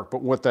kind of dark,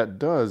 but what that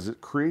does,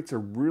 it creates a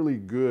really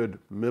good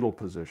middle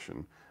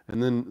position.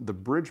 And then the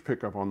bridge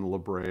pickup on the La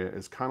Brea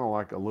is kind of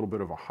like a little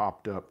bit of a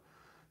hopped up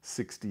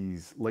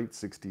 60s, late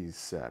 60s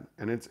set.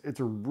 And it's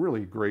a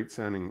really great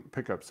sounding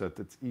pickup set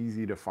that's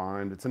easy to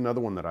find. It's another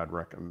one that I'd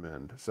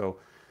recommend. So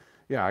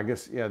yeah, I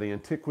guess, yeah, the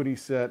Antiquity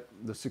set,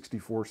 the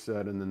 64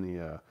 set, and then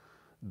the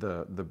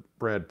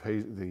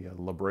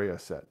La Brea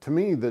set. To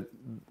me, that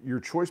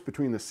your choice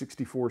between the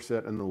 64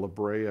 set and the La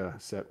Brea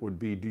set would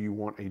be, do you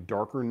want a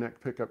darker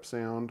neck pickup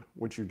sound,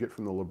 which you get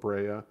from the La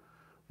Brea,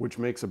 which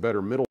makes a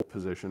better middle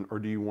position, or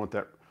do you want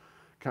that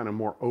kind of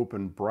more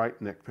open, bright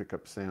neck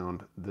pickup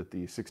sound that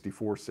the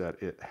 64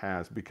 set it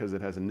has, because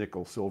it has a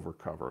nickel silver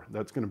cover?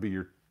 That's going to be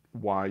your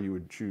why you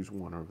would choose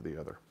one over the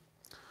other.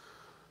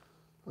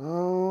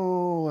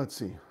 Oh, let's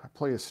see. I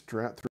play a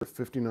Strat through a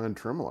 59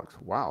 Tremolux.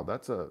 Wow,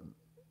 that's a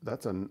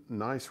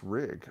nice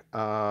rig.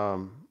 I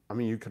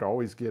mean, you could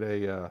always get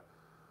a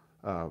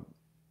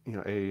you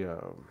know,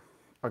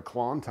 a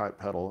Klon type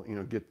pedal. You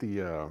know, get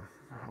the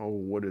oh,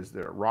 what is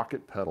there?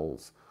 Rocket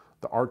pedals,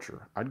 the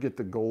Archer. I'd get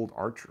the gold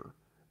Archer,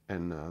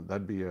 and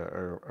that'd be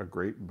a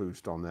great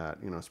boost on that.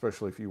 You know,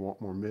 especially if you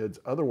want more mids.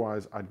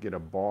 Otherwise, I'd get a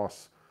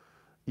Boss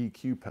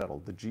EQ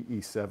pedal, the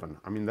GE7.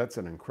 I mean, that's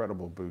an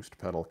incredible boost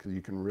pedal because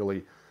you can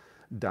really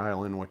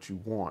dial in what you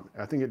want.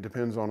 I think it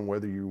depends on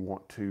whether you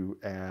want to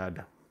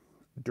add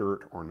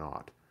dirt or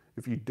not.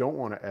 If you don't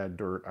want to add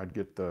dirt, I'd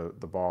get the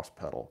Boss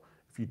pedal.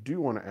 If you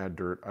do want to add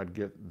dirt, I'd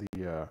get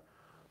the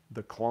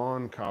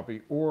Klon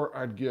copy, or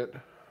I'd get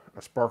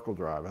a Sparkle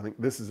Drive. I think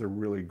this is a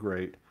really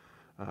great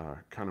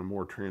kind of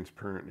more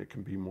transparent. It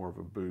can be more of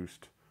a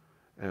boost,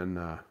 and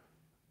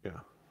yeah,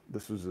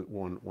 this was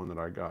one that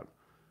I got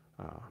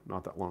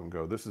not that long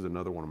ago. This is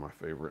another one of my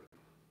favorite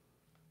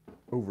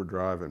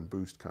overdrive and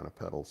boost kind of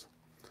pedals.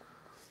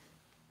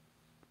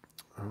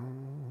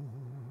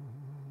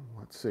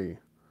 Let's see.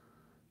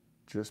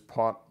 Just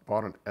bought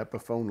an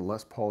Epiphone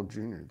Les Paul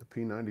Jr. The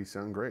P90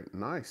 sound great.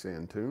 Nice,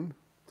 Antoon.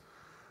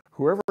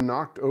 Whoever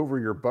knocked over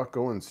your Buck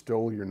Owens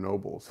stole your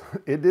Nobles.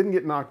 It didn't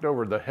get knocked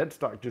over. The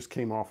headstock just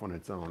came off on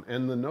its own.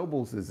 And the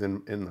Nobles is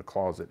in the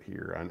closet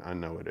here. I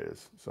know it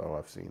is, so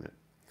I've seen it.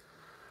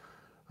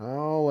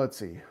 Oh, let's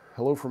see.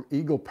 Hello from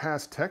Eagle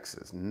Pass,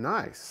 Texas.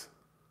 Nice.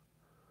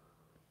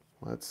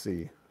 Let's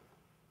see.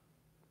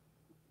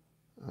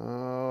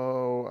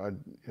 Oh,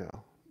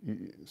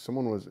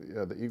 someone was,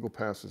 yeah, the Eagle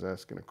Pass is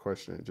asking a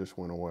question. It just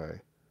went away.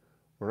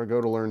 Where'd I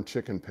go to learn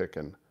chicken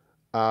picking?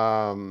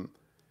 You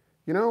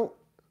know,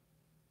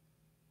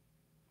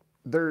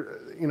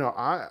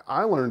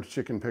 I learned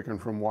chicken picking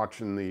from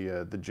watching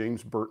the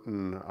James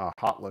Burton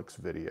Hot Licks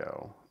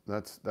video.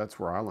 That's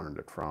where I learned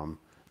it from.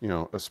 You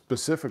know,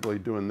 specifically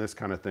doing this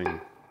kind of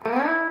thing.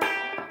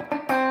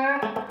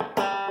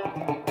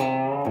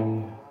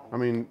 I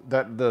mean,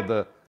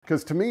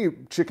 because to me,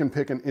 chicken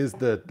picking is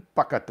the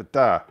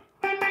pa-ka-ta-ta.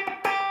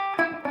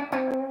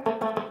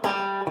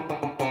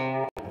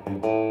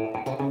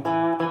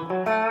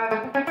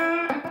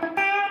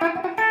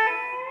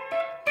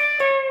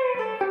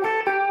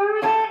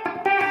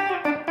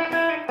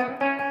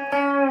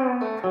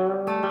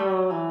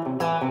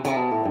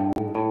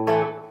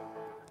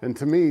 And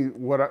to me,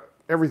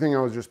 everything I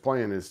was just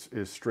playing is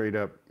straight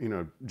up, you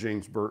know,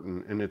 James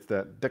Burton, and it's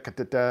that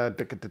da-ka-da-da,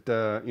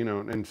 da-ka-da-da, you know,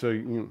 and so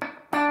you.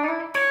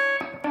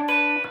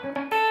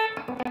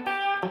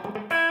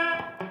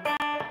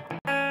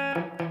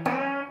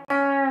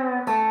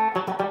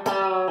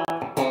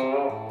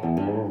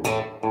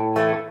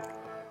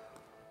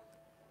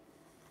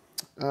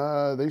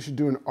 They should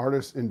do an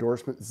artist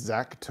endorsement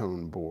Zac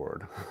tone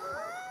board.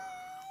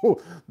 Oh,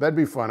 that'd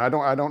be fun. I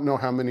don't know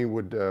how many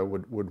would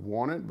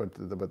want it,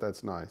 but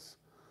that's nice.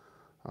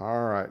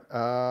 All right.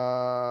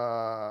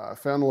 I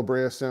found La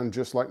Brea sound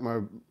just like my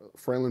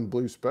Fralin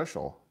Blue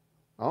Special.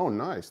 Oh,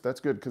 nice. That's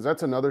good, because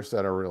that's another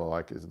set I really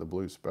like, is the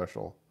Blue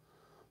Special.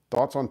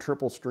 Thoughts on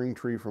triple string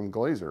tree from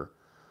Glazer?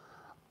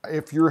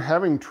 If you're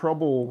having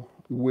trouble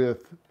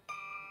with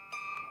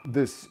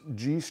this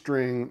G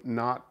string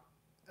not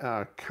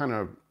kind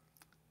of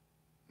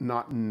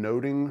not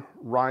noting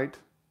right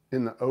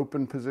in the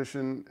open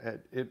position,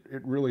 it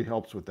really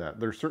helps with that.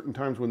 There's certain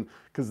times when,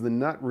 because the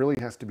nut really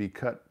has to be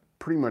cut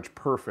pretty much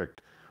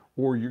perfect,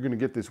 or you're going to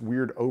get this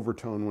weird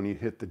overtone when you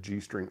hit the G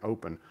string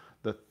open.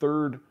 The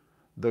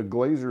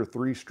Glazer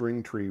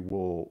 3-string tree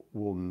will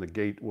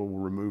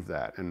remove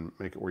that and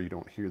make it where you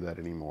don't hear that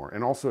anymore.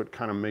 And also it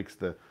kind of makes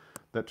that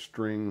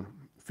string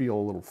feel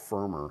a little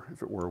firmer,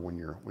 if it were, when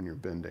you're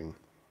bending.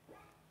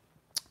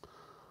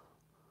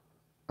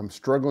 I'm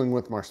struggling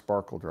with my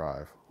sparkle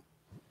drive.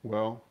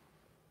 Well,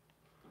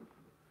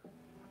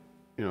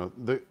 you know,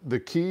 the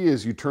key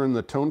is you turn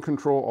the tone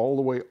control all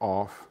the way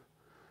off.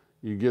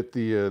 You get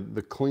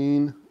the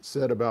clean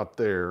set about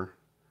there,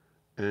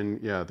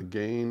 and yeah, the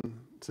gain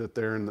set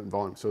there and the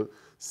volume. So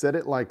set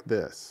it like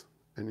this.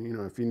 And you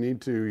know, if you need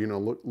to, you know,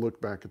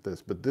 look back at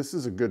this. But this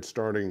is a good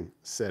starting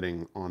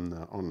setting on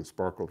the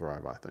sparkle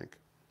drive, I think.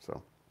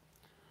 So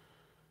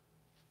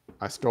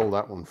I stole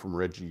that one from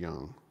Reggie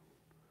Young.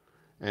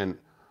 And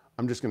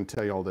I'm just going to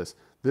tell you all this.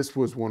 This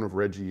was one of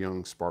Reggie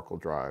Young's sparkle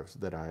drives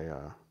that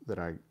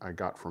I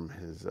got from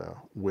his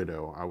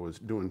widow. I was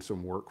doing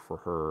some work for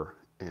her,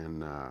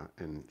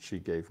 and she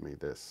gave me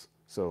this.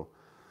 So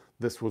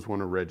this was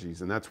one of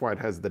Reggie's, and that's why it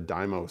has the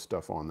Dymo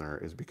stuff on there,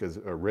 is because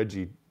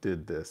Reggie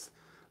did this.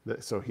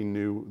 So he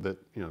knew that,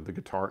 you know, the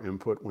guitar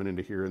input went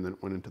into here and then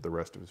it went into the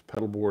rest of his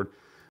pedal board.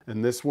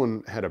 And this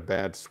one had a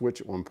bad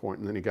switch at one point,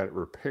 and then he got it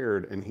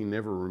repaired, and he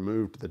never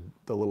removed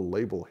the little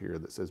label here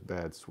that says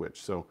bad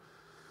switch. So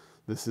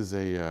this is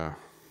a,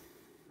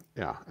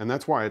 yeah, and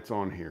that's why it's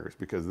on here, is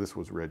because this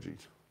was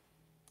Reggie's.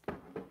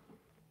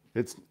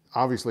 It's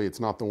obviously it's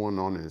not the one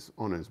on his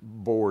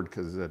board,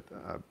 because it,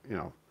 you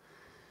know,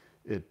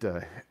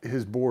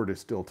 his board is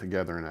still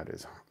together and at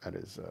his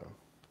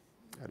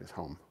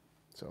home.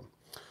 So,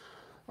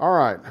 all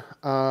right.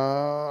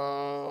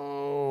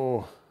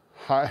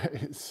 Hi,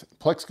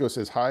 Plexco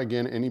says, hi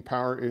again. Any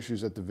power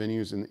issues at the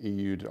venues in the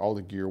EU? Did all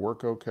the gear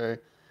work okay?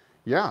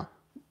 Yeah,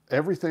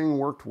 everything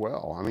worked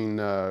well. I mean,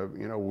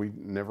 you know, we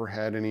never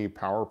had any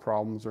power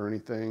problems or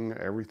anything.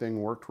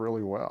 Everything worked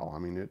really well. I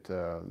mean,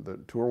 the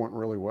tour went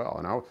really well.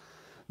 And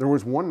there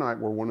was one night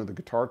where one of the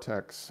guitar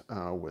techs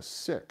was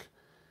sick,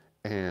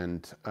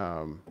 and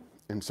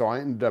so I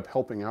ended up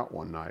helping out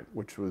one night,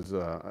 which was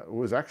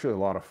actually a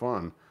lot of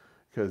fun,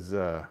 because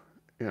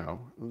you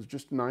know, it was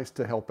just nice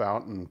to help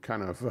out and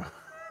kind of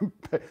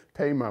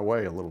pay my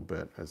way a little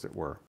bit, as it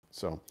were.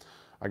 So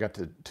I got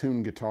to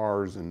tune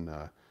guitars and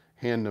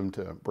hand them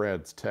to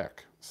Brad's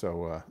tech.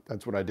 So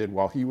that's what I did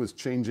while he was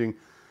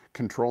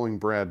controlling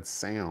Brad's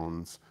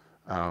sounds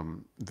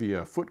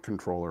via foot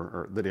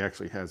controller, that he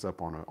actually has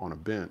up on a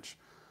bench.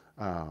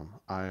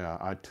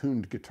 I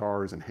tuned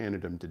guitars and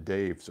handed them to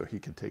Dave so he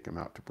could take them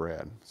out to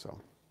Brad.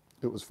 So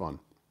it was fun.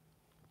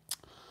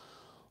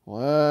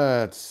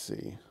 Let's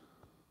see.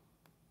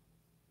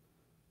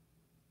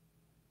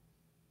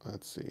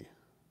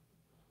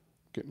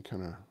 Getting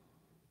kind of,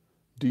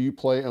 do you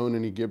own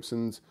any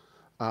Gibsons?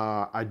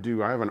 I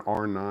do. I have an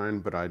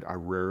R9, but I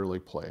rarely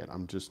play it.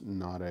 I'm just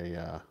not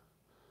a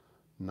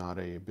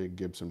big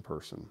Gibson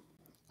person.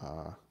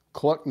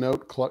 Cluck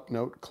note, cluck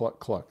note, cluck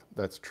cluck.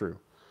 That's true.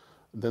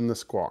 Then the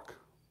squawk.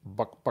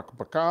 Buck buck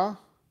bucka.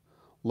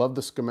 Love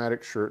the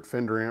schematic shirt.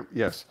 Fender amp.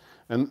 Yes.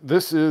 And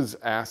this is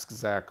Ask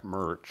Zac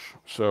merch.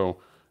 So,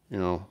 you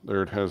know,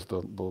 there it has the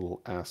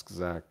little Ask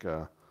Zac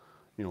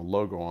you know,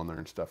 logo on there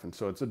and stuff. And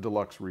so it's a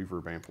deluxe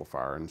reverb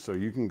amplifier. And so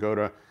you can go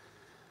to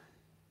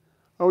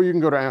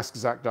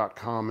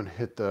askzac.com and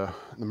hit the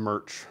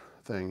merch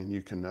thing, and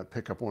you can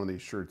pick up one of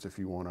these shirts if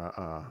you want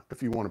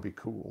to be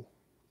cool.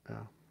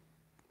 Yeah.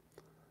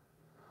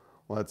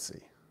 Let's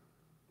see.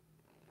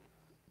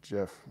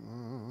 Jeff.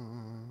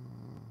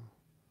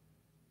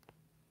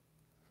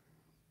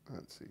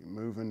 Let's see.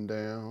 Moving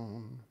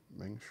down.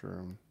 Making sure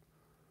I'm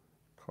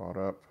caught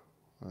up.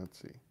 Let's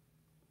see.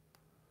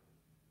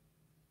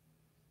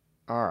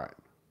 All right.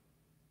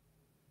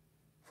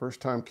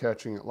 First time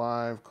catching it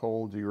live.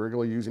 Cole, do you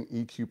regularly use an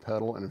EQ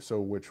pedal, and if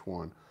so, which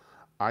one?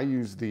 I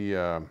use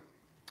the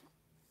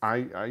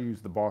I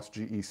use the Boss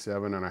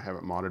GE7, and I have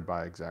it modded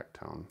by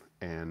Exactone,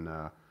 and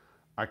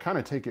I kind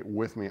of take it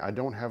with me. I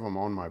don't have them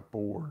on my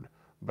board,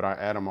 but I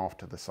add them off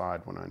to the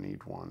side when I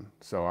need one.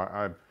 So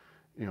I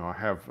you know, I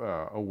have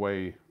a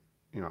way,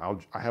 you know,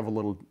 I have a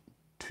little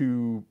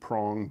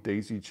 2-prong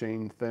daisy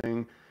chain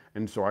thing,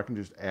 and so I can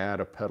just add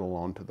a pedal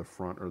onto the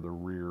front or the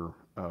rear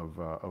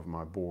of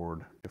my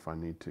board if I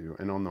need to.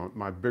 And on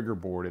my bigger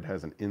board, it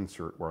has an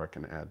insert where I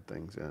can add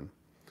things in.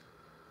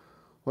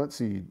 Let's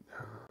see.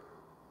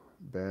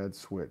 Bad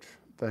switch.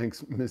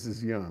 Thanks,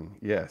 Mrs. Young.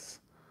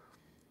 Yes.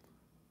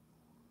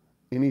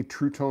 Any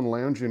True Tone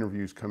Lounge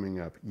interviews coming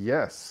up?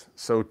 Yes.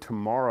 So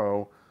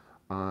tomorrow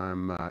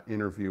I'm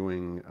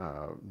interviewing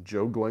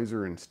Joe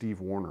Glazer and Steve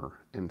Warner.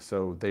 And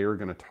so they are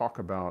going to talk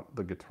about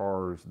the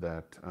guitars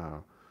that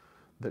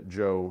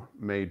Joe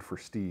made for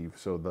Steve.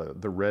 So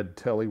the red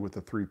Telly with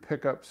the 3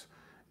 pickups,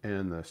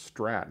 and the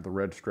Strat, the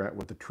red Strat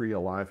with the Tree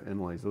Alive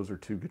inlays. Those are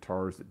 2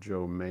 guitars that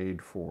Joe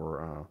made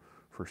for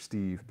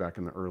Steve back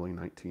in the early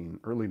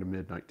to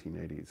mid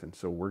 1980s. And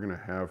so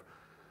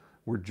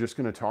we're just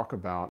gonna talk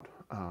about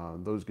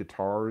those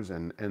guitars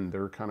and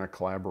their kind of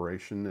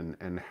collaboration,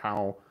 and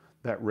how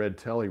that red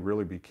Telly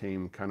really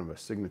became kind of a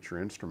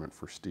signature instrument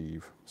for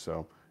Steve.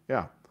 So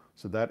yeah,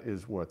 so that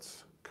is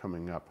what's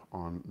coming up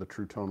on the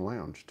True Tone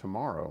Lounge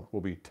tomorrow.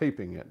 We'll be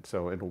taping it,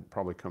 so it'll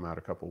probably come out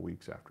a couple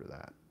weeks after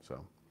that.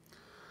 So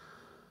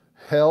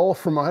Hell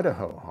from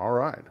Idaho. All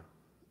right.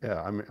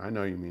 Yeah, I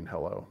know you mean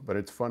hello, but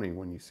it's funny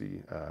when you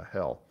see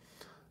hell.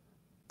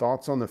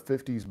 Thoughts on the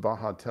 50s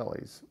Baja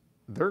Tellies?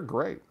 They're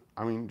great.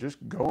 I mean, just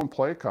go and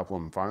play a couple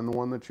of them. Find the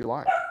one that you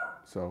like.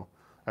 So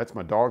that's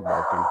my dog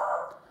barking.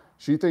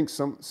 She thinks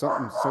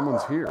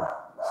someone's here.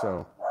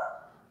 So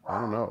I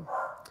don't know.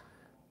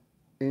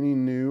 Any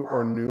new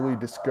or newly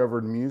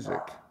discovered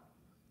music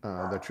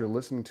that you're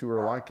listening to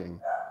or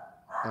liking?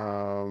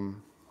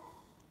 Um,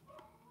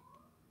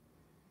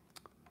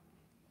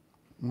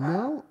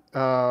 no.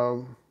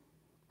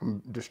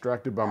 I'm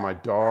distracted by my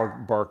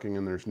dog barking,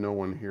 and there's no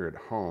one here at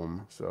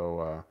home.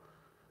 So,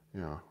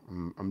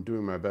 I'm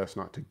doing my best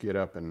not to get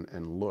up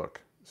and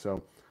look.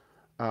 So,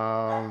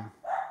 um,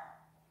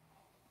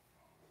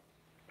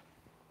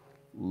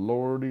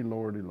 lordy,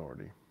 lordy,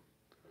 lordy.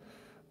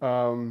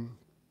 Um,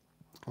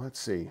 let's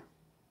see.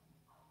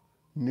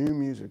 New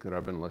music that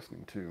I've been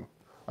listening to.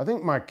 I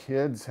think my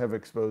kids have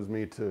exposed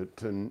me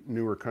to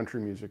newer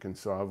country music, and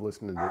so I've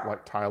listened to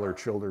like Tyler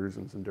Childers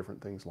and some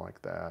different things like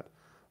that.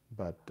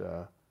 But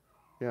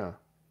yeah,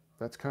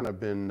 that's kind of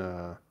been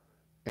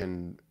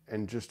and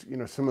just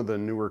some of the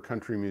newer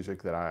country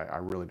music that I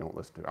really don't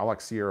listen to. I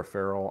like Sierra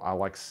Farrell. I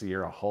like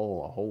Sierra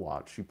Hull a whole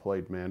lot. She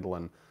played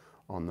mandolin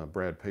on the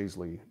Brad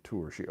Paisley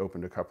tour. She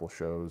opened a couple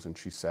shows and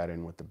she sat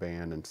in with the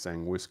band and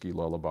sang Whiskey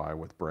Lullaby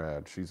with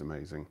Brad. She's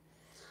amazing.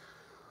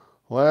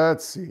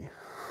 Let's see.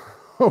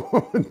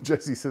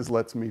 Jesse says,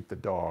 let's meet the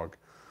dog.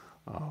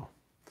 Oh,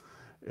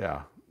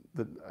 yeah.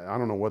 I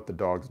don't know what the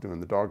dog's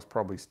doing. The dog's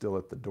probably still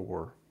at the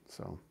door.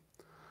 So,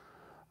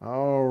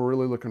 oh,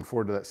 really looking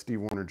forward to that Steve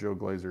Wonder, Joe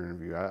Glazer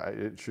interview.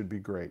 It should be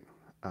great.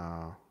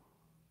 Yeah,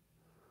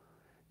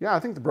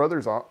 I think the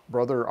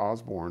brother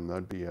Osborne,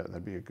 that'd be a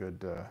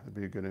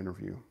good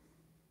interview.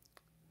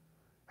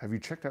 Have you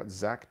checked out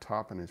Zach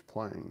Toppin is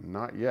playing?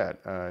 Not yet.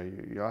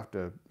 You'll have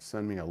to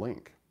send me a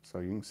link. So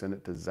you can send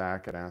it to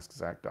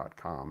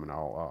Zach@askzach.com, and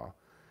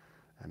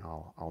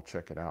I'll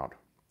check it out.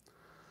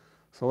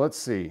 So let's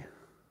see.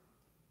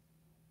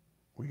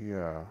 We've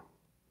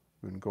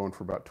been going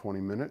for about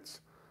 20 minutes.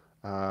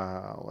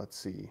 Let's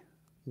see.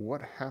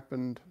 What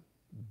happened,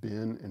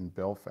 Ben, in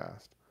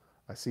Belfast?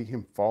 I see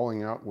him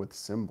falling out with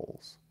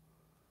cymbals.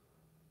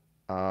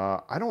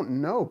 I don't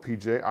know,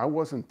 PJ. I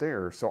wasn't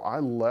there, so I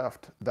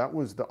left. That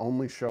was the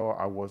only show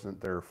I wasn't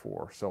there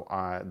for. So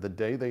the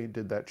day they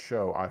did that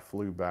show, I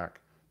flew back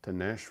to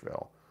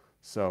Nashville.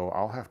 So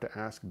I'll have to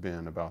ask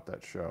Ben about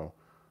that show.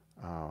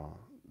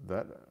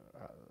 That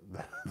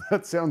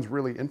that sounds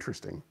really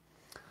interesting.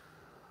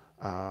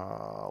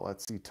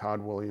 Let's see.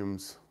 Todd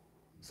Williams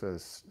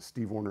says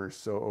Steve Wonder is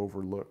so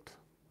overlooked.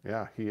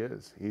 Yeah, he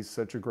is. He's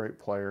such a great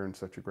player and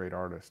such a great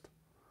artist.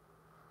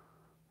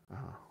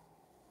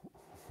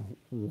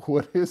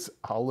 What is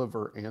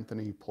Oliver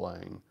Anthony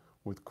playing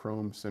with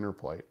chrome center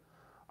plate?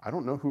 I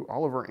don't know who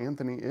Oliver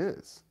Anthony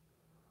is.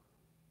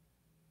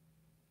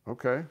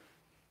 Okay.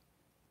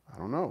 I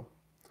don't know.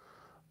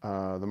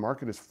 The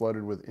market is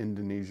flooded with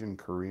Indonesian,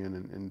 Korean,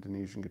 and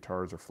Indonesian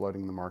guitars are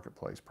flooding the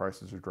marketplace.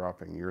 Prices are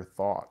dropping. Your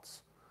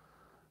thoughts?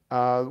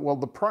 Well,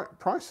 the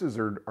prices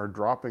are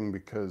dropping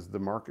because the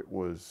market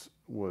was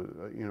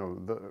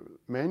the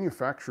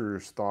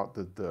manufacturers thought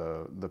that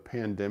the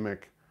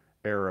pandemic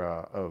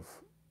era of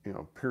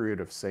period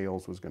of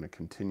sales was going to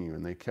continue,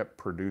 and they kept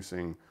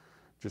producing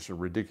just a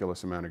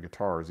ridiculous amount of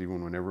guitars,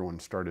 even when everyone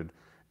started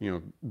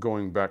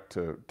going back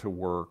to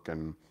work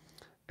and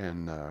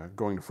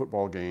going to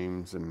football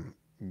games and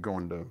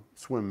going to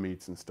swim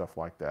meets and stuff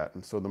like that.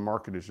 And so the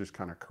market is just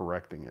kind of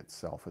correcting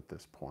itself at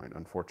this point,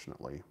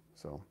 unfortunately.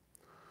 So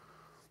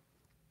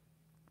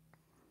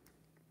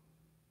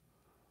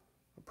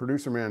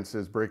Producer Man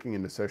says, breaking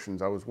into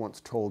sessions, I was once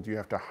told you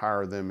have to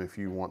hire them if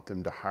you want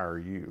them to hire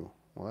you.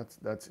 Well,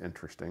 that's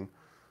interesting.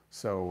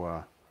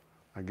 So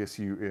I guess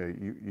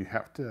you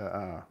have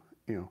to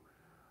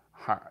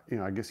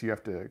I guess you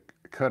have to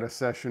cut a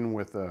session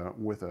with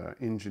a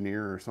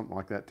engineer or something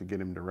like that to get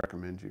him to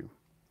recommend you.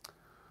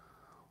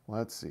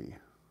 Let's see.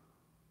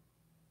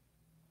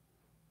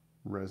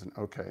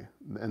 Okay,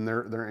 and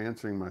they're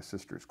answering my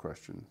sister's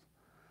questions.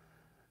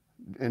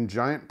 And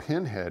Giant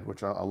Pinhead,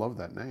 which I love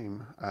that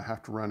name. I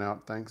have to run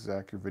out. Thanks,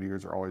 Zach. Your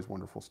videos are always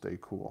wonderful. Stay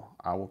cool.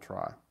 I will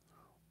try.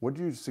 What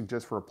do you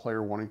suggest for a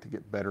player wanting to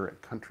get better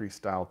at country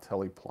style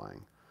telly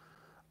playing?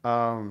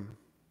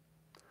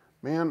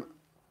 Man,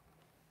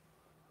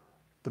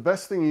 the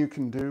best thing you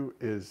can do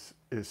is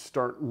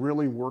start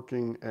really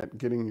working at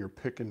getting your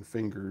pick and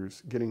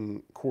fingers,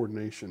 getting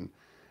coordination.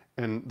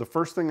 And the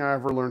first thing I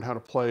ever learned how to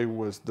play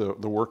was the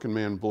Working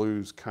Man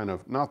Blues, kind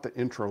of, not the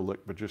intro lick,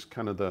 but just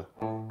kind of the...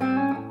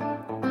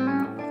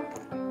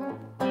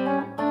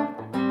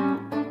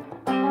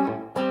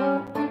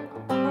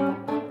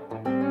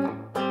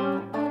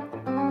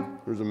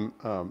 There's a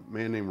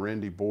man named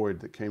Randy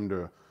Boyd that came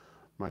to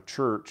my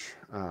church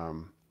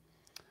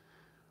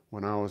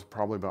when I was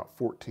probably about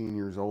 14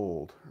 years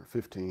old, or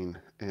 15,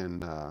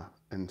 and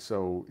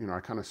so I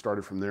kind of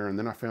started from there, and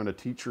then I found a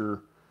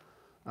teacher,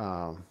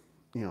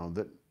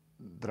 that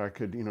I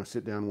could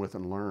sit down with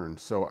and learn.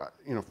 So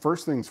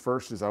first things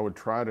first is I would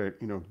try to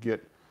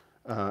get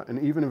And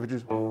even if it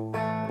just,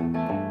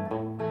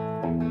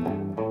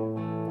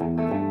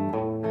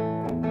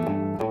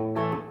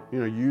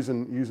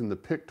 using the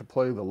pick to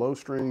play the low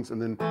strings,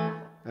 and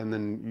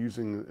then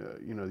using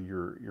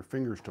your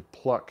fingers to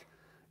pluck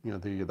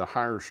the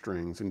higher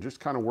strings, and just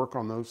kind of work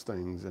on those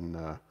things and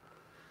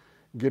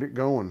get it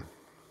going.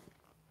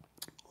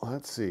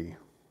 Let's see.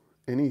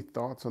 Any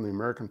thoughts on the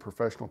American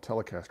Professional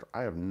Telecaster?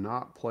 I have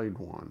not played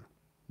one,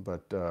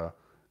 but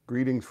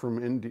greetings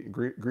from India.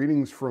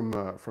 Greetings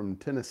from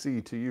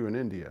Tennessee to you in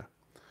India.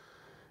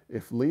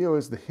 If Leo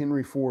is the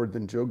Henry Ford,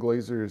 then Joe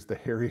Glazer is the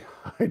Harry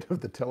Hyde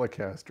of the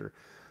Telecaster.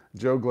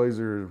 Joe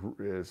Glazer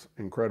is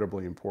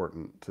incredibly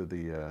important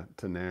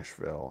to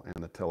Nashville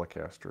and the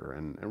Telecaster,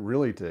 and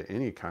really to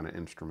any kind of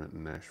instrument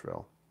in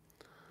Nashville.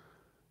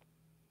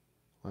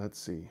 Let's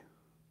see.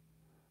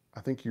 I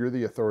think you're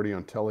the authority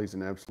on tellies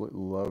and absolutely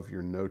love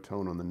your no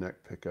tone on the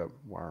neck pickup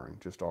wiring.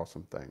 Just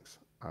awesome, thanks.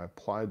 I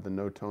applied the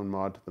no tone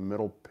mod to the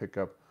middle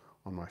pickup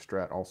on my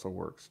Strat, also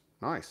works.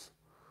 Nice.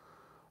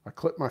 I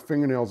clipped my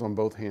fingernails on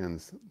both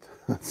hands.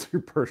 That's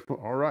your personal,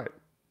 all right,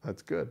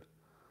 that's good.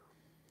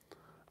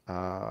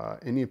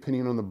 Any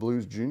opinion on the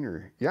Blues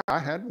Junior? Yeah, I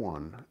had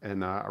one,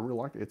 and I really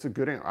liked it. It's a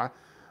good amp.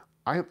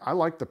 I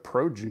like the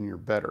Pro Junior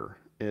better.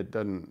 It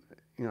doesn't,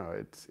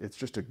 it's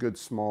just a good,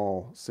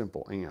 small,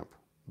 simple amp.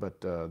 But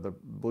the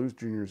Blues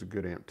Junior is a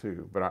good amp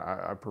too, but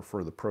I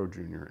prefer the Pro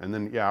Junior. And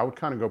then, yeah, I would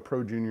kind of go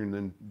Pro Junior and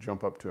then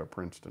jump up to a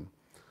Princeton.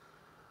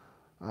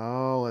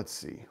 Let's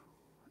see.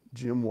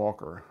 Jim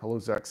Walker. Hello,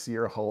 Zach.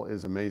 Sierra Hull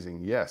is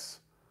amazing. Yes.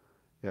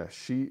 Yeah,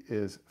 she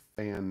is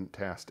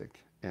fantastic.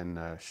 And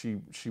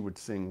she would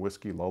sing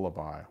Whiskey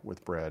Lullaby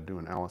with Brad,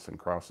 doing Alison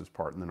Krauss's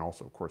part, and then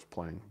also, of course,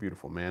 playing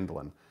beautiful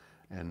mandolin.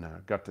 And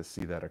got to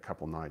see that a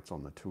couple nights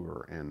on the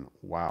tour, and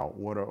wow,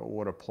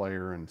 what a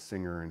player and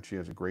singer, and she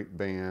has a great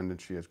band,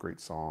 and she has great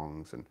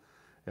songs, and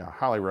yeah, I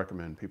highly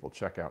recommend people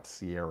check out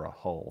Sierra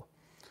Hull.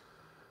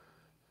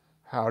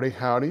 Howdy,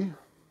 howdy.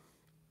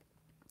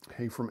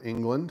 Hey from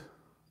England.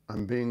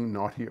 I'm being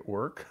naughty at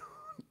work.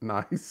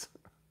 Nice.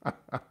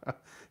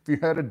 If you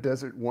had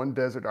one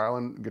desert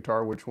island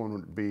guitar, which one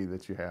would it be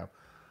that you have?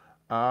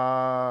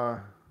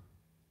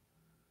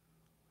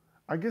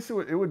 I guess it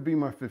would be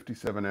my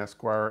 57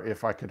 Esquire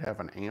if I could have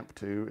an amp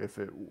too. If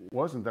it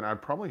wasn't, then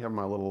I'd probably have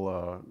my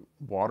little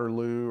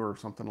Waterloo or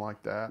something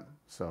like that.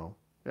 So,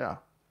 yeah.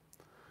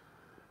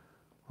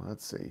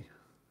 Let's see.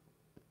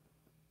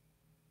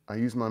 I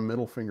use my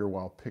middle finger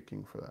while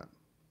picking for that.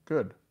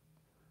 Good.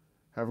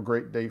 Have a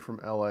great day from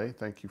LA.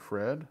 Thank you,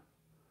 Fred.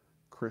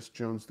 Chris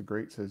Jones the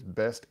Great says,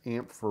 best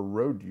amp for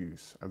road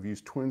use. I've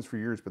used twins for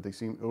years, but they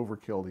seem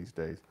overkill these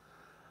days.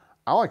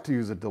 I like to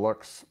use a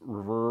deluxe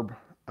reverb.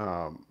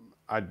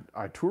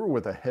 I tour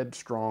with a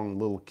Headstrong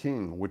Little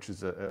King, which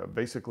is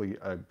basically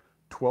a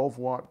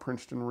 12-watt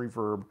Princeton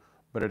reverb,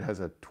 but it has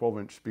a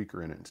 12-inch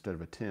speaker in it instead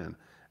of a 10.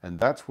 And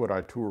that's what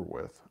I tour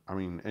with. I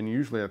mean, and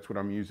usually that's what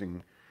I'm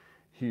using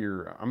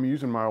here. I'm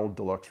using my old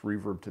deluxe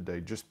reverb today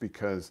just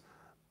because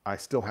I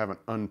still haven't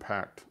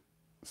unpacked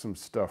some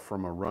stuff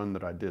from a run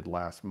that I did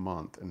last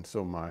month. And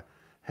so my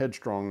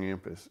Headstrong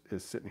amp is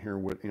sitting here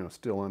with,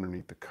 still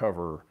underneath the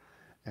cover.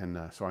 And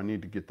so I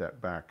need to get that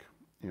back,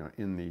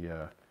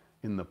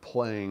 in the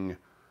playing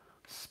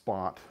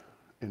spot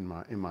in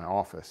my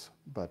office.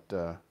 But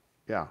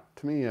yeah,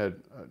 to me, a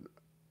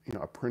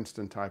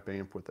Princeton type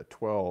amp with a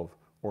 12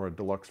 or a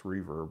deluxe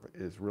reverb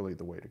is really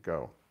the way to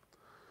go.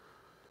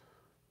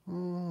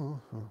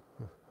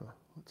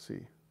 Let's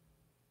see.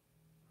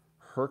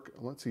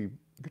 Let's see.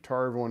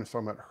 Guitar, everyone is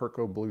talking about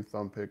Herco blue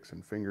thumb picks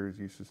and fingers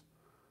uses.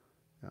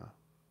 Yeah.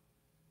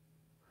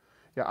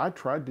 Yeah, I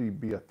tried to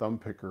be a thumb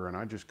picker and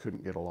I just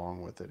couldn't get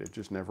along with it. It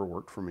just never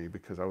worked for me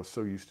because I was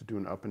so used to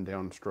doing up and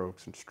down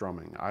strokes and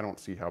strumming. I don't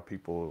see how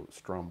people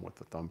strum with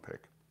the thumb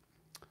pick.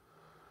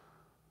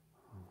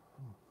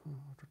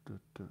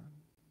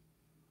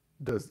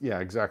 Yeah,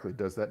 exactly.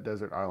 Does that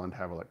desert island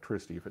have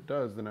electricity? If it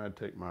does, then I'd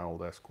take my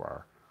old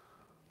Esquire.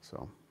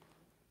 So,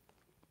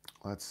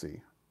 let's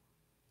see.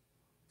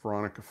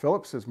 Veronica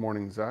Phillips says,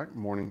 morning, Zach.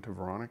 Morning to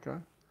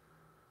Veronica.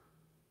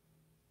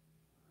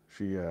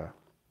 She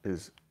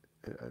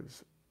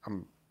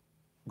I'm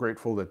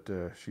grateful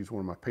that she's one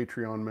of my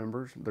Patreon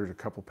members. There's a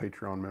couple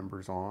Patreon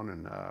members on,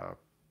 and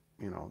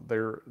they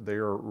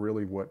are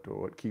really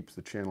what keeps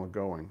the channel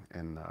going,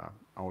 and I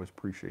always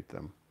appreciate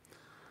them.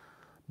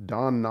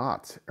 Don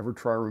Knotts, ever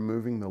try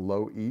removing the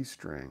low E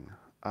string?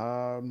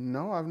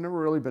 No, I've never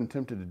really been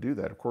tempted to do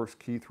that. Of course,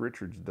 Keith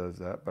Richards does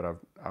that, but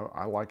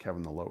I like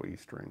having the low E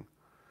string.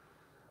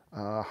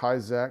 Hi,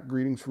 Zach.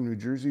 Greetings from New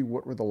Jersey.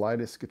 What were the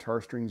lightest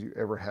guitar strings you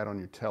ever had on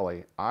your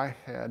telly? I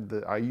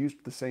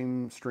used the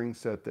same string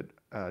set that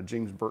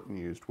James Burton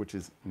used, which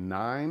is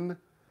 9,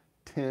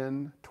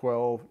 10,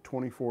 12,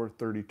 24,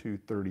 32,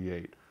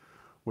 38,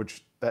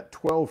 which that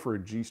 12 for a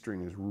G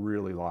string is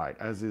really light,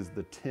 as is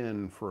the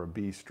 10 for a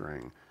B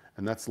string.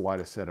 And that's the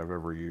lightest set I've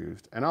ever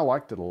used. And I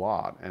liked it a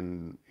lot.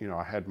 And,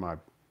 I had my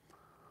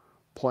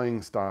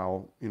playing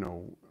style,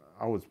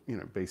 I was,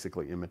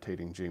 basically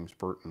imitating James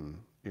Burton,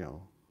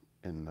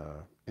 in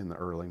the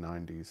early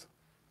 90s.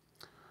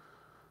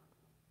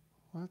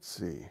 Let's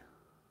see.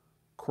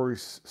 Corey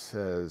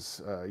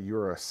says,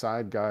 you're a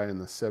side guy in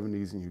the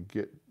 70s and you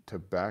get to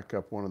back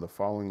up one of the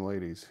following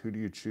ladies. Who do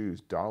you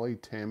choose, Dolly,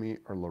 Tammy,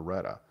 or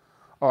Loretta?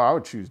 Oh, I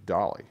would choose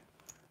Dolly.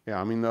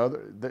 Yeah, I mean,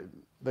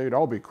 they'd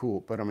all be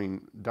cool, but I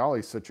mean,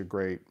 Dolly's such a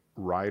great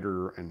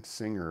writer and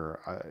singer.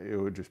 It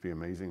would just be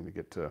amazing to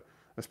get to,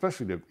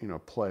 especially to,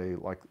 play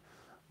like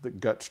the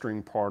gut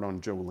string part on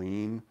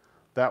Jolene.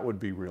 That would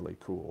be really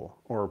cool.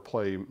 Or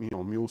play,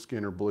 Mule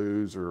Skinner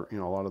Blues, or, a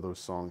lot of those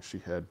songs she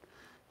had,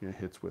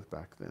 hits with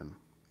back then.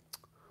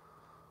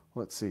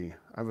 Let's see.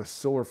 I have a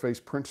Silver Face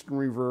Princeton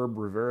Reverb,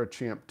 Rivera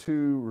Champ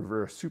 2,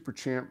 Rivera Super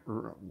Champ.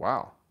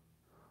 Wow.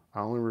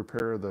 I only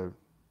repair the...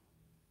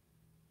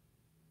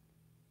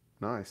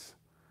 Nice.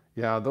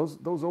 Yeah,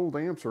 those old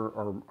amps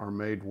are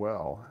made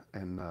well,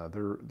 and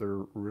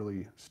they're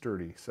really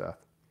sturdy,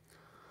 Seth.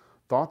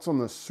 Thoughts on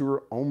the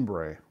Sur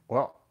Ombre?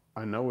 Well,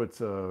 I know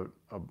it's a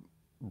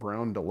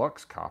Brown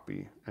Deluxe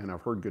copy, and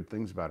I've heard good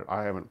things about it.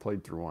 I haven't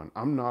played through one.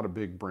 I'm not a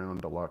big Brown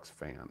Deluxe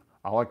fan.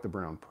 I like the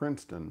Brown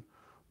Princeton,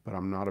 but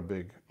I'm not a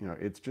big,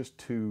 it's just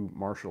too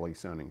Marshall-y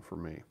sounding for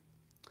me.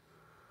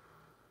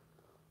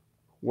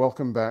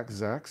 Welcome back,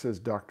 Zach, says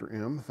Dr.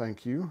 M.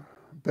 Thank you.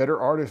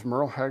 Better artist,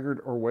 Merle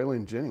Haggard or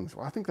Waylon Jennings?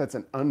 Well, I think that's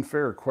an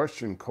unfair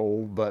question,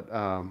 Cole, but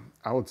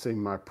I would say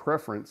my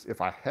preference, if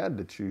I had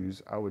to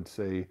choose, I would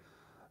say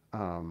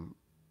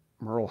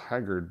Merle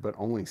Haggard, but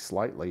only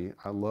slightly.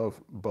 I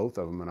love both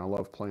of them, and I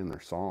love playing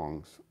their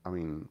songs. I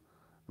mean,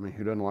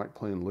 who doesn't like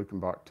playing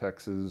Lukenbach,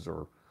 Texas,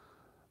 or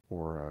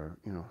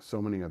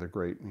so many other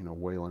great,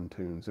 Waylon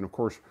tunes. And of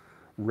course,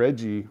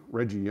 Reggie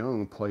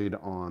Young played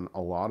on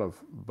a lot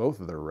of both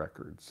of their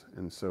records.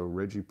 And so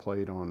Reggie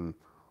played on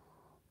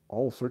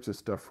all sorts of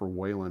stuff for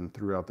Waylon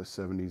throughout the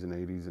 70s and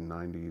 80s and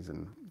 90s,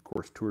 and of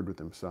course toured with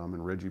him some.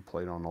 And Reggie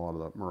played on a lot of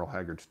the Merle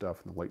Haggard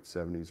stuff in the late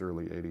 70s,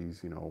 early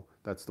 80s,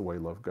 That's the Way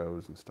Love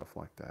Goes and stuff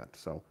like that.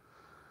 So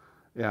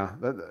yeah,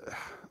 that's,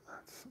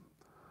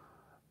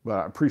 but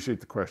I appreciate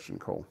the question,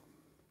 Cole.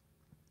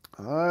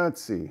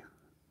 Let's see.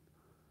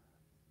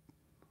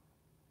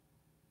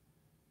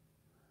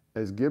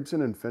 As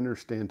Gibson and Fender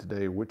stand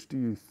today, which do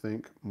you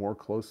think more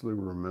closely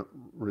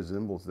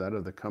resembles that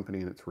of the company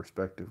in its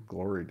respective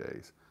glory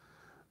days?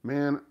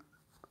 Man,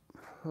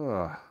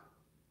 I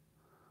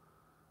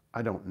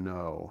don't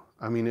know.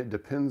 I mean, it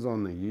depends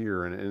on the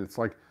year, and it's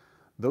like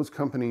those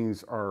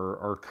companies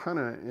are kind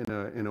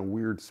of in a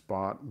weird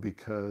spot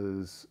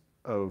because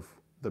of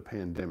the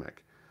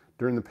pandemic.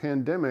 During the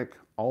pandemic,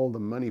 all the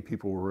money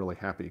people were really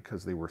happy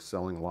because they were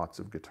selling lots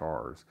of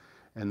guitars.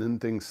 And then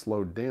things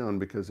slowed down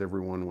because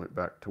everyone went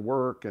back to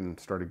work and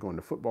started going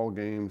to football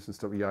games and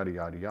stuff, yada,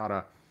 yada,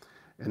 yada.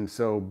 And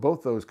so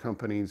both those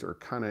companies are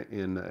kind of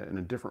in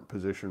a different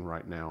position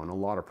right now, and a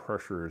lot of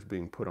pressure is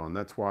being put on.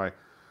 That's why,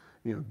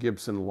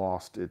 Gibson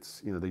lost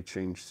its, they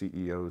changed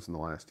CEOs in the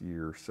last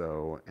year or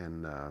so,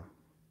 and,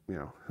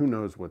 who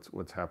knows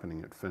what's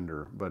happening at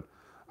Fender. But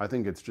I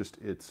think it's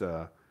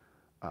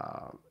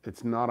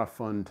not a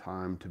fun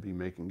time to be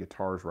making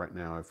guitars right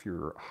now if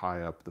you're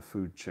high up the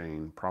food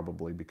chain,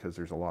 probably because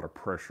there's a lot of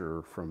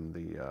pressure from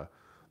the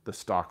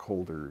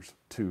stockholders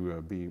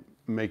to be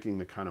making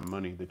the kind of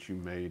money that you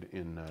made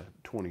in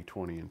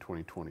 2020 and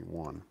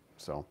 2021.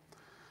 So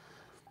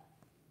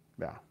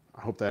yeah,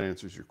 I hope that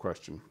answers your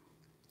question.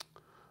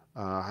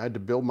 I had to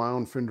build my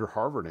own Fender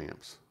Harvard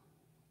amps.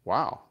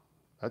 Wow,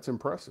 that's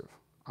impressive.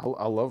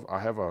 I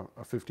have a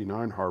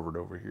 59 Harvard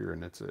over here,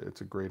 and it's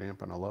a great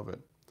amp, and I love it.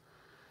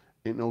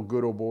 Ain't no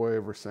good old boy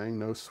ever sang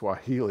no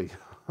Swahili.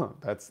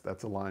 That's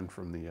a line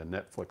from the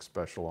Netflix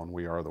special on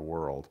We Are the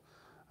World,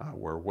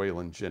 where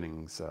Waylon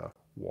Jennings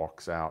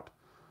walks out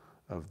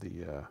of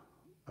the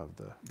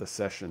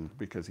session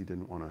because he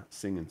didn't want to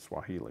sing in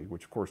Swahili,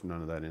 which of course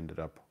none of that ended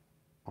up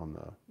on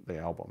the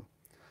album.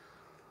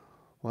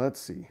 Let's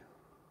see.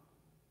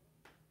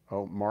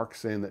 Oh, Mark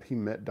saying that he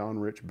met Don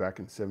Rich back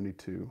in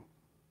 '72.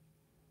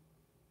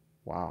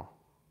 Wow.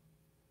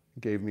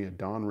 Gave me a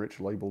Don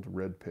Rich labeled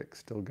red pick.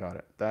 Still got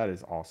it. That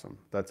is awesome.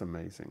 That's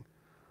amazing.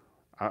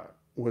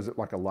 Was it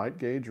like a light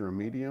gauge or a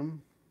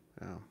medium?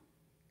 Yeah.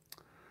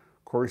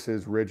 Corey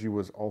says Reggie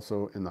was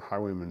also in the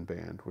Highwayman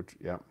band, which,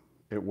 yeah,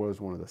 it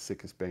was one of the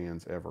sickest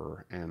bands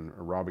ever. And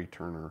Robbie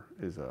Turner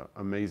is an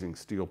amazing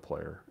steel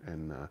player,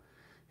 and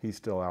he's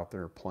still out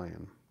there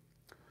playing.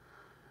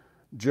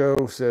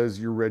 Joe says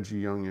your Reggie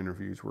Young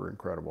interviews were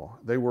incredible.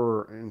 They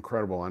were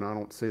incredible, and I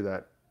don't say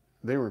that.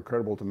 They were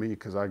incredible to me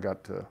because I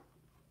got to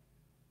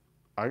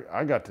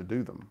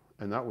do them,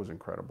 and that was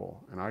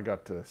incredible. And I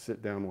got to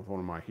sit down with one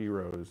of my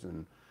heroes,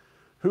 and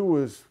who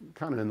was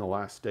kind of in the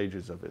last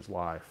stages of his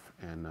life,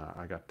 and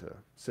I got to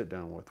sit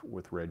down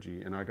with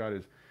Reggie, and I got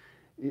his,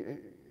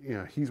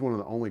 he's one of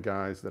the only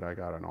guys that I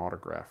got an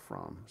autograph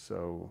from.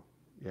 So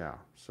yeah,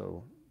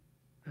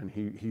 and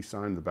he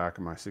signed the back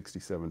of my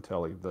 '67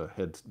 Telly, the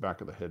back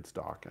of the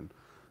headstock, and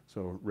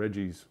so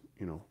Reggie's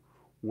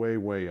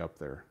way up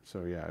there.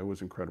 So yeah, it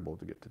was incredible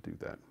to get to do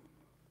that.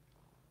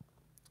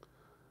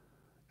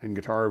 And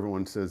Guitar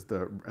Everyone says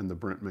the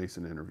Brent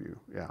Mason interview.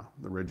 Yeah,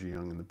 the Reggie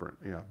Young and the Brent.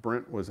 Yeah,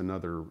 Brent was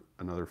another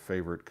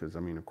favorite because, I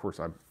mean, of course,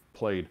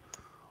 played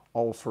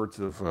all sorts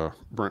of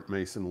Brent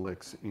Mason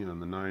licks, you know, in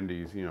the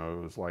 90s. You know,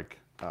 it was like,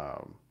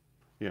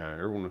 yeah,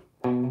 everyone.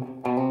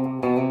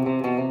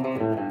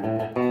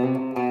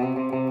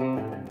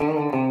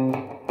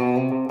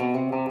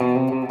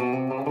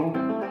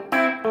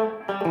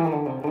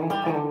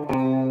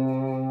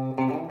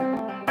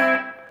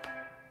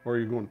 Or are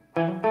you going?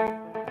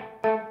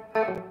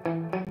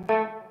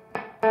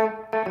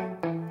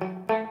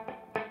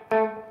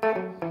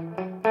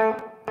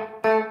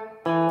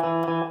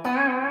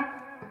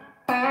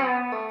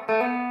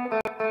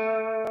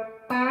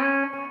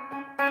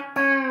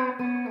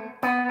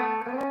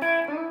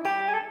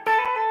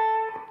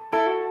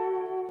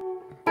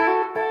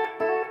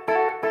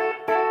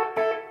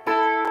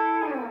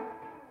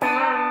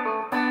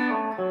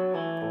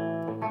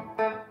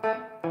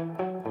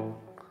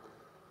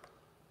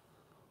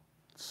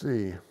 Let's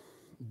see.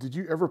 Did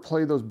you ever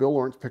play those Bill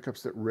Lawrence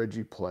pickups that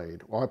Reggie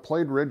played? Well, I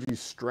played Reggie's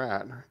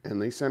Strat,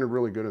 and they sounded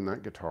really good in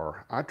that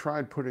guitar. I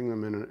tried putting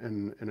them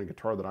in a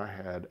guitar that I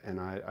had, and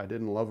I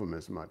didn't love them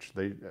as much.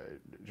 They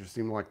just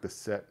seemed like the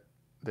set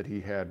that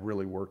he had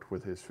really worked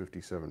with his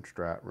 57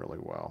 Strat really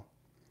well.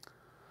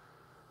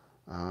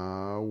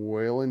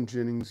 Waylon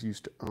Jennings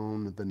used to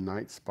own the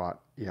Night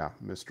Spot. Yeah,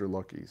 Mr.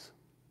 Lucky's.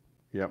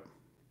 Yep.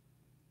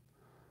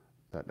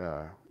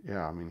 That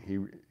yeah, I mean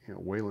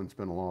Waylon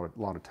spent a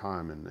lot of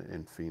time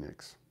in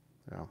Phoenix.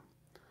 Yeah.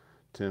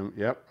 Tim,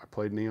 yep, I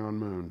played Neon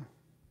Moon.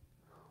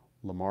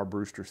 Lamar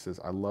Brewster says,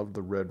 I love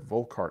the Red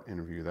Volkart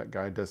interview. That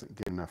guy doesn't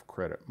get enough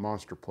credit.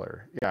 Monster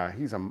player. Yeah,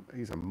 he's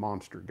a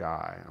monster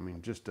guy. I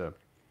mean,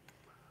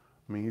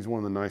 he's one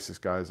of the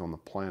nicest guys on the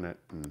planet,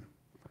 and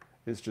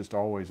it's just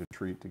always a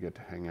treat to get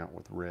to hang out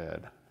with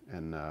Red.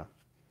 And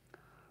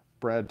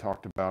Brad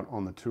talked about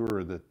on the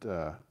tour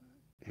that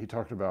he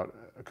talked about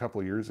a couple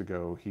of years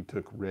ago, he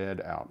took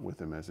Red out with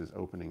him as his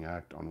opening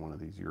act on one of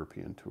these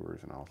European tours.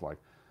 And I was like,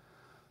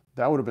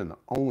 that would have been the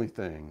only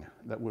thing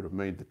that would have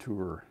made the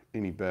tour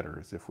any better,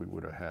 is if we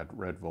would have had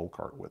Red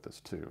Volkart with us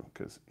too,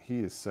 because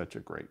he is such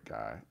a great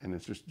guy. And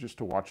it's just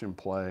to watch him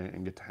play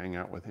and get to hang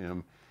out with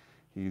him,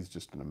 he's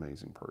just an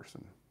amazing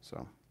person.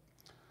 So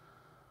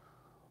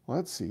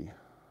let's see.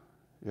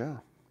 Yeah.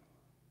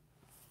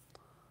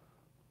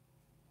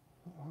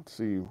 Let's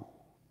see.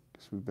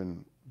 Guess we've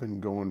been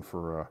going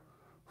for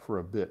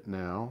a bit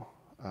now.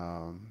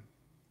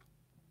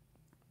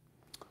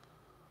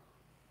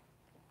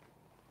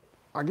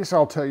 I guess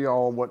I'll tell you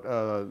all what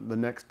the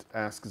next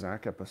Ask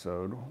Zac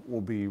episode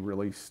will be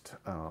released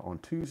on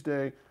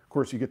Tuesday. Of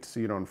course, you get to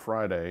see it on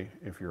Friday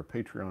if you're a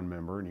Patreon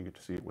member, and you get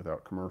to see it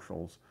without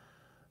commercials.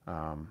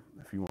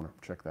 If you want to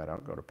check that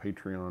out, go to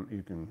Patreon.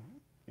 You can,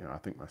 I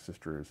think my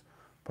sister has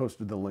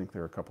posted the link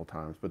there a couple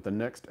times. But the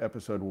next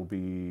episode will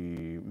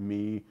be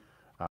me.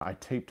 I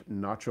taped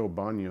Nacho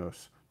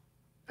Banos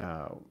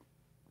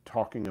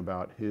talking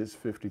about his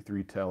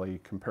 53 Tele,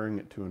 comparing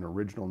it to an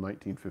original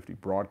 1950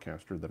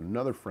 broadcaster that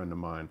another friend of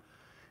mine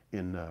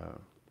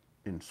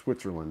in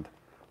Switzerland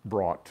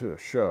brought to a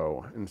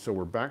show. And so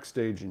we're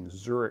backstage in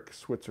Zurich,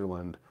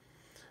 Switzerland,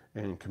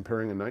 and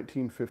comparing a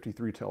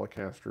 1953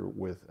 Telecaster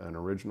with an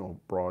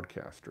original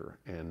broadcaster.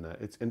 And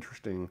it's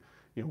interesting.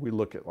 We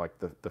look at like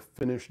the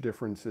finish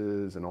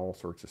differences and all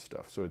sorts of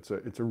stuff. So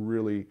it's a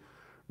really,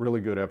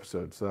 really good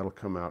episode. So that'll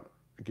come out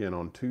again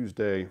on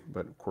Tuesday,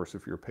 but of course,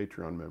 if you're a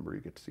Patreon member,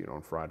 you get to see it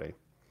on Friday.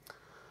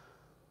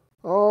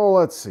 Oh,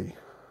 let's see.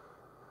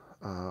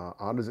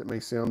 Odd as it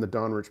may sound, the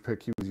Don Rich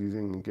pick he was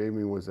using and gave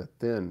me was a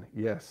thin.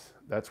 Yes,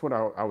 that's what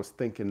I was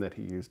thinking, that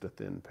he used a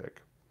thin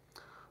pick.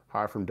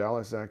 Hi from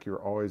Dallas, Zac.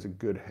 You're always a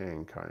good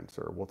hang, kind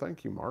sir. Well,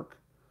 thank you, Mark.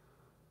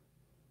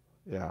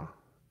 Yeah,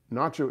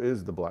 Nacho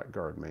is the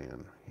Blackguard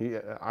man.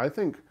 I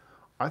think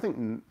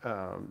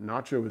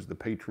Nacho is the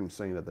patron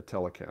saint of the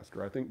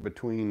Telecaster. I think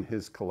between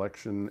his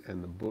collection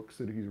and the books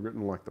that he's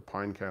written, like the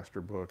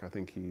Pinecaster book, I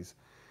think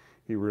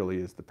he really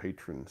is the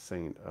patron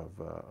saint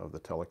of the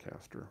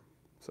Telecaster.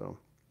 So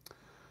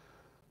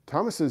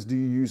Thomas says, do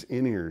you use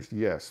in-ears?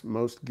 Yes,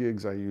 most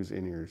gigs I use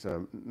in-ears.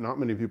 Not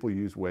many people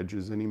use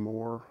wedges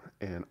anymore,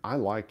 and I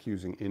like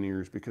using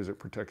in-ears because it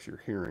protects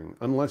your hearing,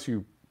 unless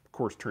you, of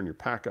course, turn your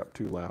pack up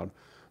too loud.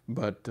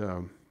 But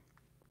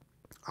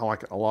I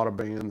like it. A lot of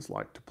bands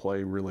like to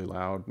play really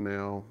loud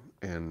now,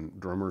 and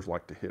drummers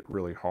like to hit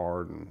really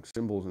hard, and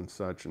cymbals and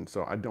such. And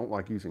so I don't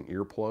like using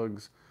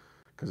earplugs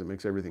because it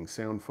makes everything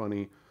sound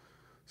funny.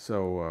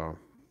 So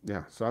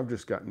yeah, so I've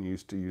just gotten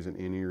used to using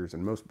in-ears,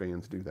 and most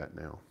bands do that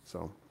now.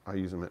 So I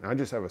use them. And I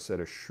just have a set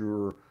of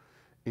Shure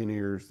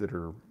in-ears that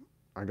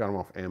I got them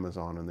off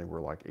Amazon, and they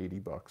were like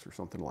 $80 or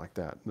something like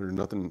that. There's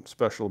nothing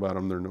special about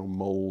them. There are no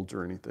molds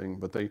or anything,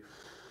 but they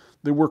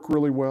work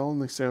really well,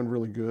 and they sound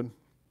really good.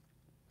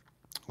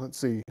 Let's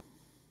see.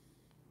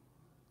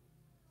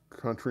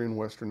 Country and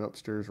Western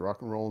upstairs,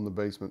 rock and roll in the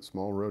basement,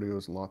 small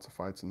rodeos, and lots of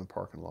fights in the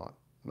parking lot.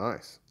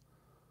 Nice.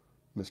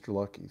 Mr.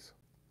 Lucky's.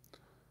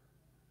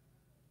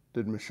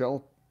 Did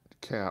Michelle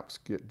Capps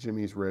get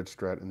Jimmy's Red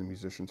Strat in the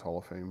Musicians Hall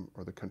of Fame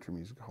or the Country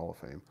Music Hall of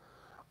Fame?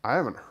 I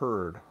haven't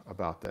heard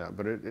about that,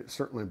 but it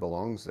certainly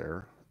belongs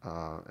there.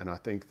 And I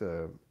think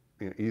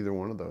either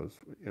one of those,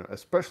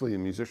 especially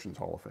in Musicians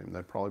Hall of Fame,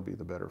 that'd probably be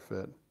the better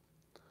fit.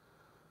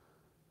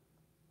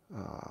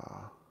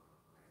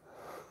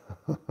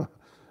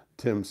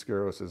 Tim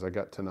Scarrow says, I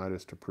got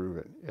tinnitus to prove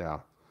it. Yeah.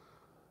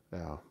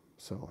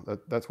 So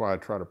that's why I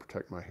try to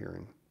protect my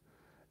hearing.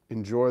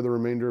 Enjoy the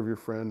remainder of your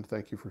friend.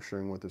 Thank you for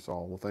sharing with us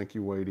all. Well, thank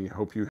you, Wadey.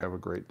 Hope you have a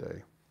great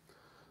day.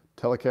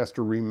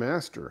 Telecaster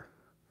Remaster.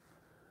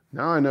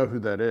 Now I know who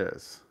that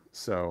is.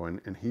 So,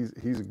 and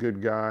he's a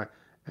good guy.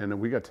 And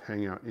we got to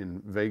hang out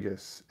in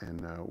Vegas,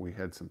 and we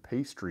had some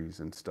pastries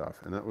and stuff.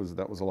 And that was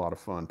a lot of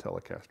fun,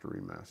 Telecaster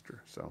Remaster.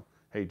 So,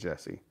 hey,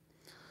 Jesse.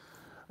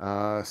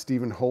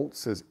 Stephen Holt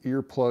says,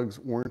 earplugs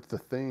weren't the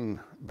thing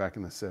back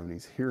in the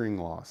 70s. Hearing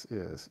loss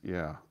is.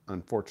 Yeah,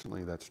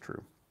 unfortunately, that's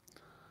true.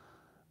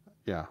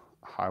 Yeah,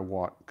 high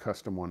watt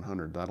custom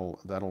 100.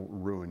 That'll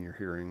ruin your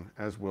hearing,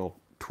 as will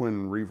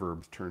twin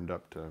reverbs turned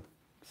up to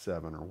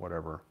 7 or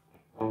whatever.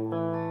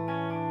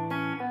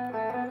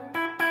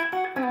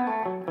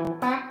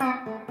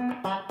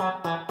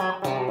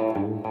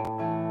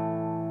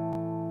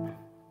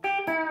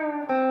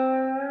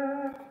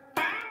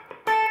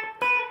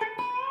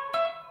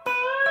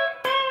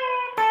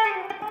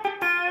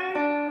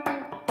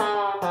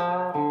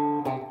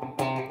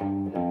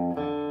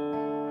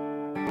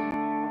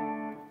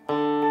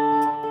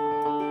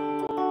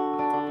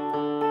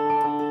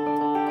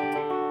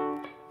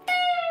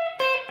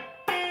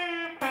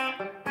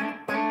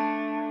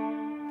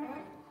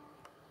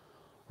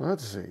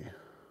 Let's see.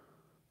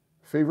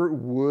 Favorite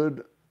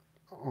wood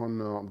on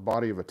the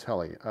body of a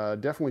telly?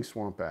 Definitely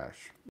swamp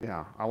ash.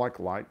 Yeah, I like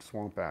light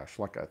swamp ash,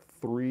 like a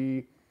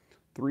 3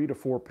 to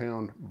 4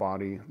 pound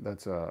body.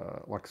 That's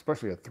like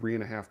especially a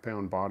 3.5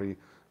 pound body.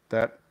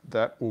 That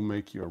will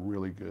make you a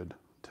really good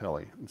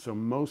telly. And so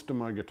most of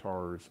my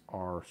guitars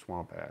are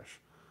swamp ash.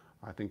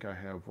 I think I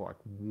have like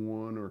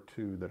 1 or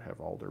 2 that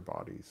have alder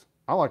bodies.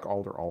 I like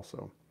alder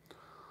also.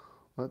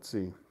 Let's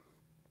see.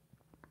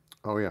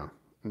 Oh yeah.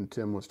 And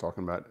Tim was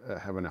talking about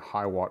having a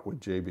high watt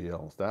with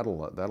JBLs.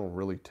 That'll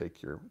really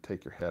take your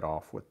head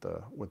off with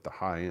the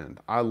high end.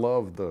 I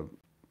love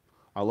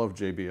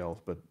JBLs,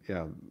 but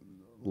yeah,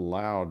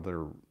 loud.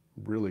 They're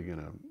really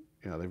gonna,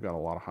 they've got a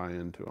lot of high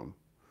end to them.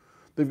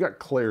 They've got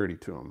clarity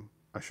to them.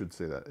 I should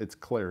say that it's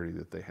clarity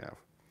that they have.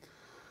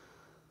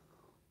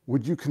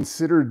 Would you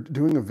consider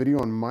doing a video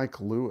on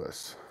Mike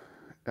Lewis?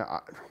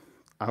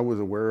 I was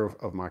aware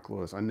of Mike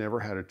Lewis. I never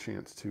had a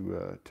chance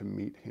to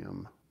meet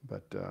him,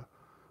 but.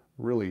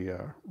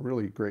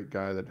 Really great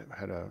guy that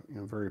had a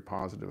very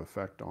positive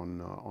effect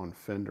on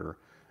Fender,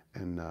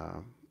 and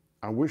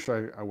I wish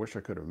I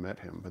could have met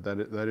him. But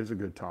that is a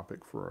good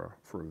topic for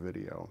a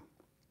video.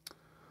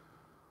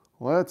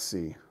 Let's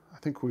see. I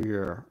think we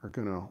are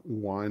going to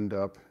wind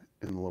up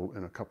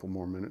in a couple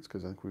more minutes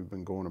because I think we've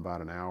been going about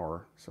an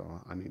hour.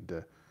 So I need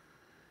to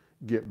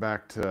get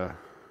back to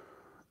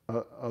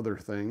other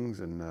things,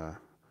 and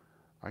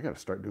I got to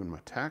start doing my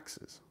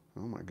taxes.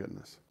 Oh my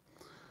goodness.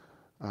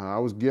 I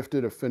was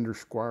gifted a Fender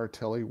Squier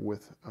Telly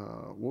with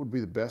what would be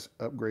the best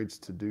upgrades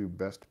to do,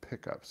 best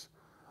pickups.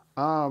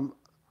 The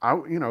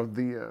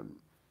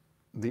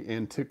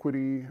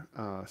Antiquity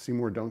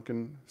Seymour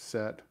Duncan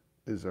set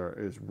is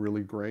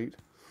really great.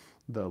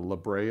 The La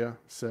Brea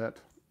set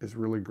is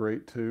really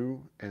great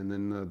too, and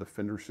then the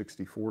Fender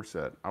 64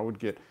 set. I would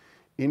get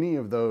any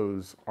of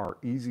those. Are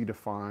easy to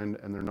find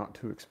and they're not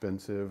too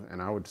expensive,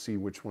 and I would see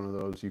which one of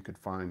those you could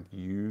find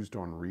used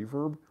on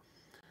Reverb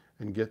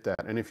and get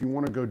that. And if you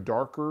want to go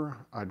darker,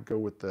 I'd go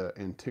with the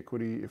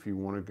Antiquity. If you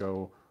want to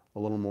go a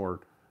little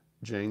more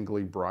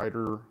jangly,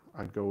 brighter,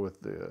 I'd go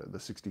with the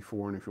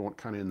 64. And if you want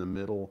kind of in the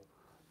middle,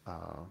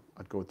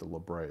 I'd go with the La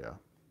Brea.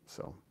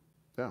 So,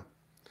 yeah.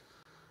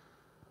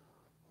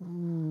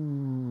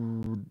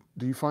 Ooh,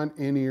 do you find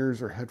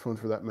in-ears or headphones,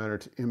 for that matter,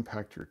 to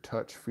impact your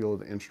touch, feel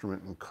of the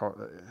instrument? And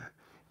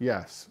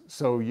yes.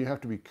 So you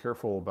have to be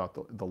careful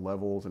about the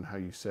levels and how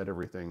you set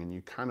everything.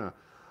 And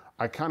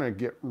I kind of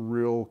get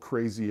real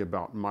crazy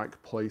about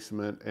mic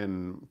placement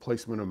and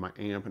placement of my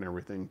amp and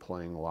everything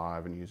playing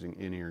live and using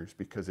in-ears,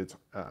 because it's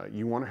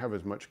you want to have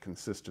as much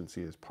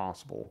consistency as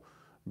possible,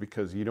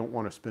 because you don't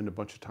want to spend a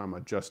bunch of time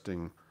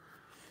adjusting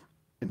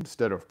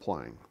instead of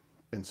playing.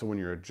 And so when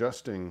you're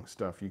adjusting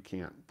stuff, you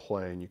can't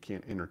play and you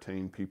can't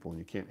entertain people and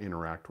you can't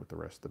interact with the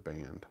rest of the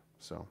band.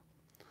 So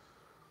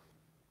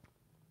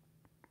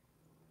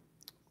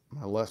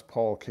my Les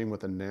Paul came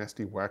with a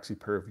nasty waxy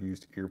pair of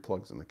used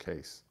earplugs in the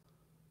case.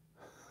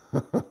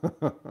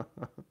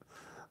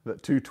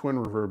 That 2 twin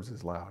reverbs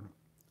is loud.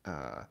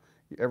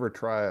 You ever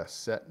try a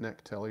set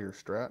neck Telly or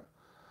Strat?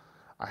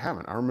 I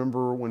haven't. I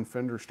remember when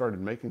Fender started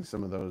making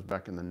some of those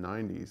back in the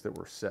 90s that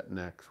were set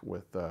necks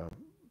with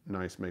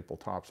nice maple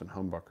tops and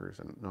humbuckers,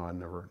 and no, I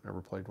never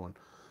played one.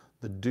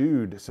 The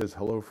Dude says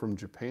hello from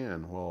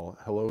Japan. Well,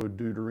 hello,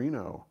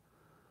 Duderino.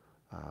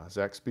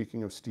 Zach,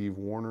 speaking of Steve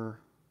Warner,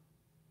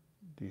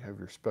 do you have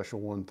your Special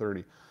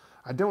 130?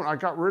 I don't. I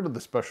got rid of the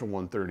Special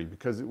 130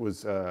 because it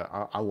was.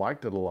 I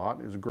liked it a lot.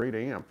 It was a great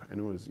amp, and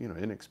it was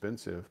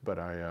inexpensive. But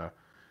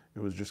it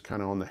was just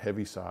kind of on the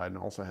heavy side, and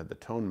also had the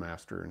Tone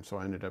Master, and so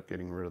I ended up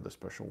getting rid of the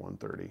Special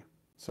 130.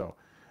 So,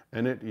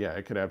 and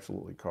it could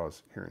absolutely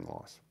cause hearing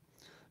loss.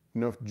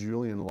 You know, if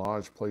Julian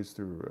Lodge plays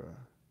through,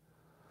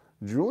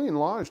 Julian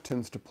Lodge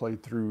tends to play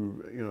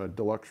through, you know, a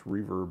deluxe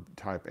reverb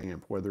type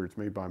amp, whether it's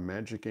made by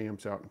Magic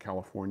Amps out in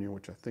California,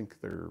 which I think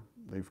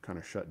they've kind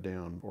of shut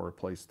down, or it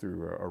plays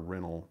through a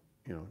rental,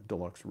 you know,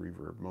 deluxe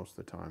reverb most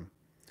of the time.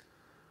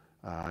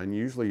 And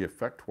usually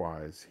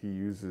effect-wise, he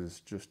uses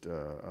just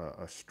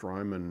a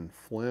Strymon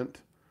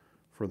Flint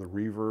for the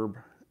reverb,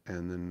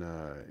 and then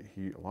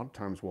he a lot of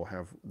times will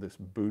have this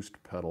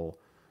boost pedal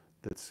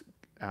that's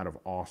out of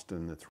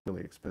Austin that's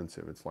really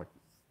expensive. It's like,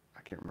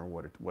 I can't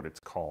remember what it's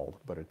called,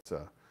 but it's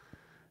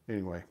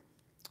anyway.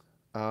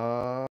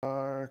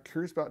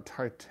 Curious about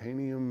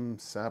titanium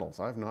saddles.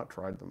 I've not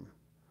tried them.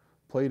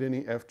 Played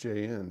any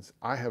FJNs?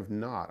 I have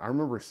not. I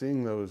remember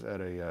seeing those at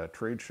a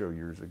trade show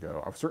years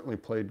ago. I've certainly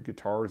played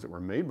guitars that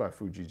were made by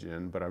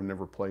Fujijin, but I've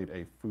never played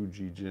a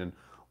Fujijin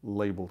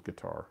labeled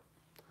guitar.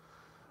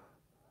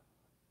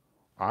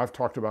 I've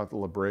talked about the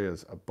La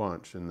Breas a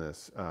bunch in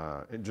this,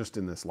 just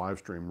in this live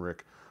stream,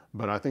 Rick,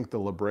 but I think the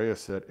La Brea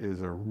set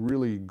is a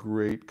really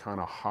great kind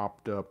of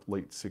hopped up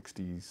late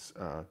 60s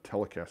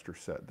Telecaster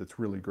set that's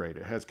really great.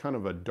 It has kind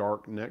of a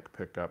dark neck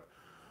pickup,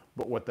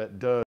 but what that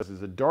does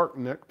is a dark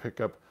neck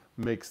pickup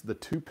makes the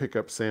two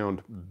pickup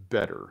sound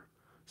better.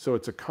 So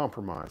it's a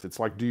compromise. It's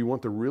like, do you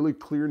want the really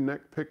clear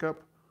neck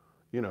pickup,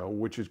 you know,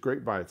 which is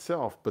great by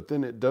itself, but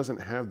then it doesn't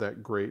have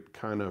that great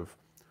kind of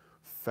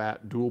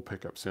fat dual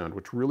pickup sound,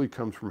 which really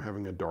comes from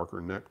having a darker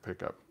neck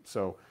pickup.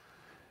 So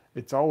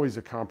it's always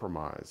a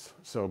compromise.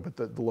 So, but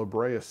the La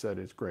Brea set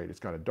is great. It's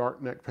got a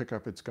dark neck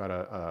pickup. It's got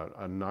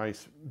a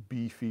nice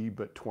beefy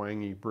but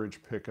twangy bridge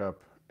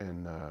pickup.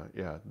 And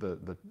yeah,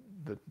 the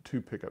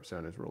two pickup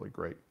sound is really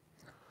great,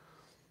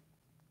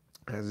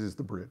 as is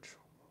the bridge.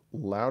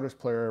 Loudest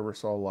player I ever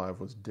saw live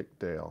was Dick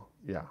Dale.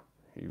 Yeah,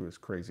 he was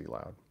crazy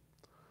loud.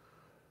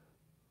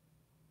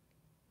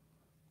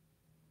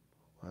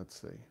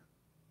 Let's see.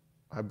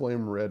 I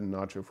blame Red and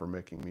Nacho for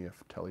making me a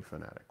Tele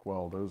fanatic.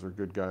 Well, those are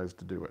good guys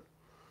to do it.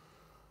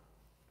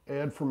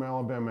 Ed from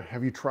Alabama,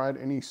 have you tried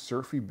any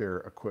Surfy Bear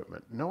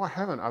equipment? No, I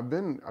haven't. I've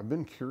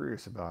been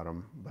curious about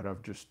them, but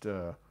I've just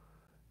you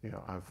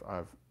know,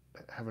 I've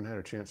haven't had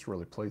a chance to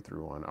really play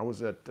through one. I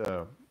was at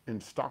in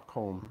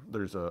Stockholm.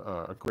 There's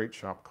a great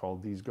shop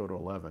called These Go to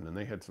 11, and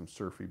they had some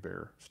Surfy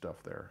Bear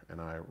stuff there, and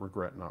I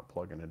regret not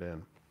plugging it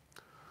in.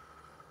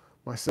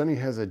 My Sonny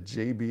has a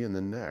JB in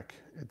the neck.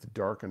 It's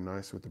dark and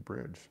nice with the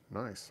bridge.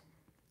 Nice.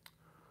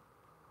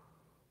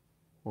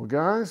 Well,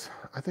 guys,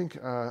 I think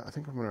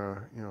I'm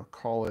gonna, you know,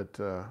 call it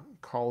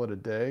a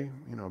day.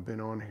 You know, I've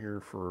been on here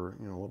for,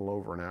 you know, a little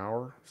over an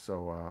hour,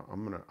 so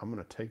I'm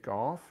gonna take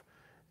off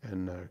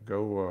and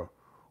go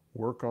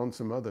work on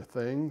some other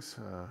things,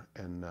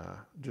 and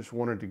just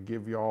wanted to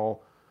give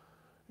y'all,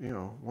 you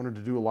know, wanted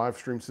to do a live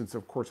stream since,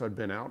 of course, I'd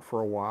been out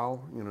for a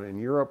while, you know, in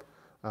Europe.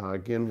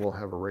 Again, we'll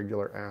have a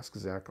regular Ask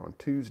Zac on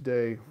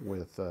Tuesday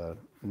with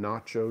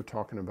Nacho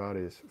talking about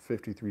his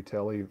 53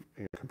 Tele, you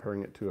know,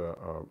 comparing it to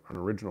an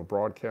original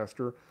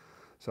broadcaster.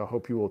 So I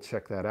hope you will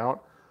check that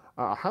out.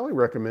 I highly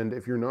recommend,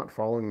 if you're not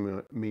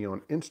following me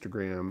on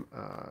Instagram,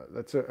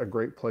 that's a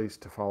great place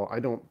to follow. I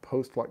don't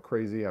post like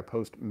crazy. I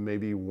post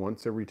maybe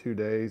once every 2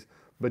 days,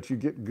 but you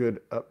get good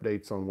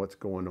updates on what's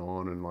going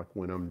on and like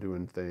when I'm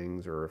doing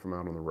things or if I'm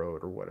out on the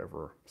road or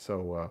whatever.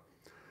 So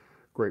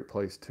great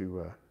place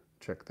to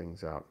check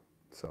things out.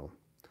 So,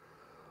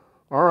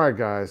 all right,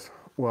 guys.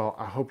 Well,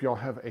 I hope y'all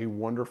have a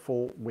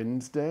wonderful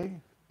Wednesday,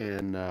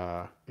 and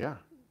yeah,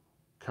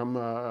 come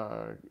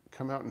out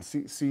and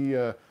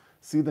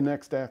see the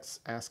next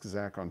Ask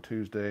Zac on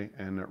Tuesday,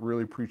 and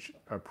really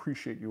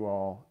appreciate you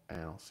all,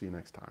 and I'll see you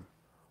next time.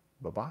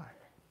 Bye-bye.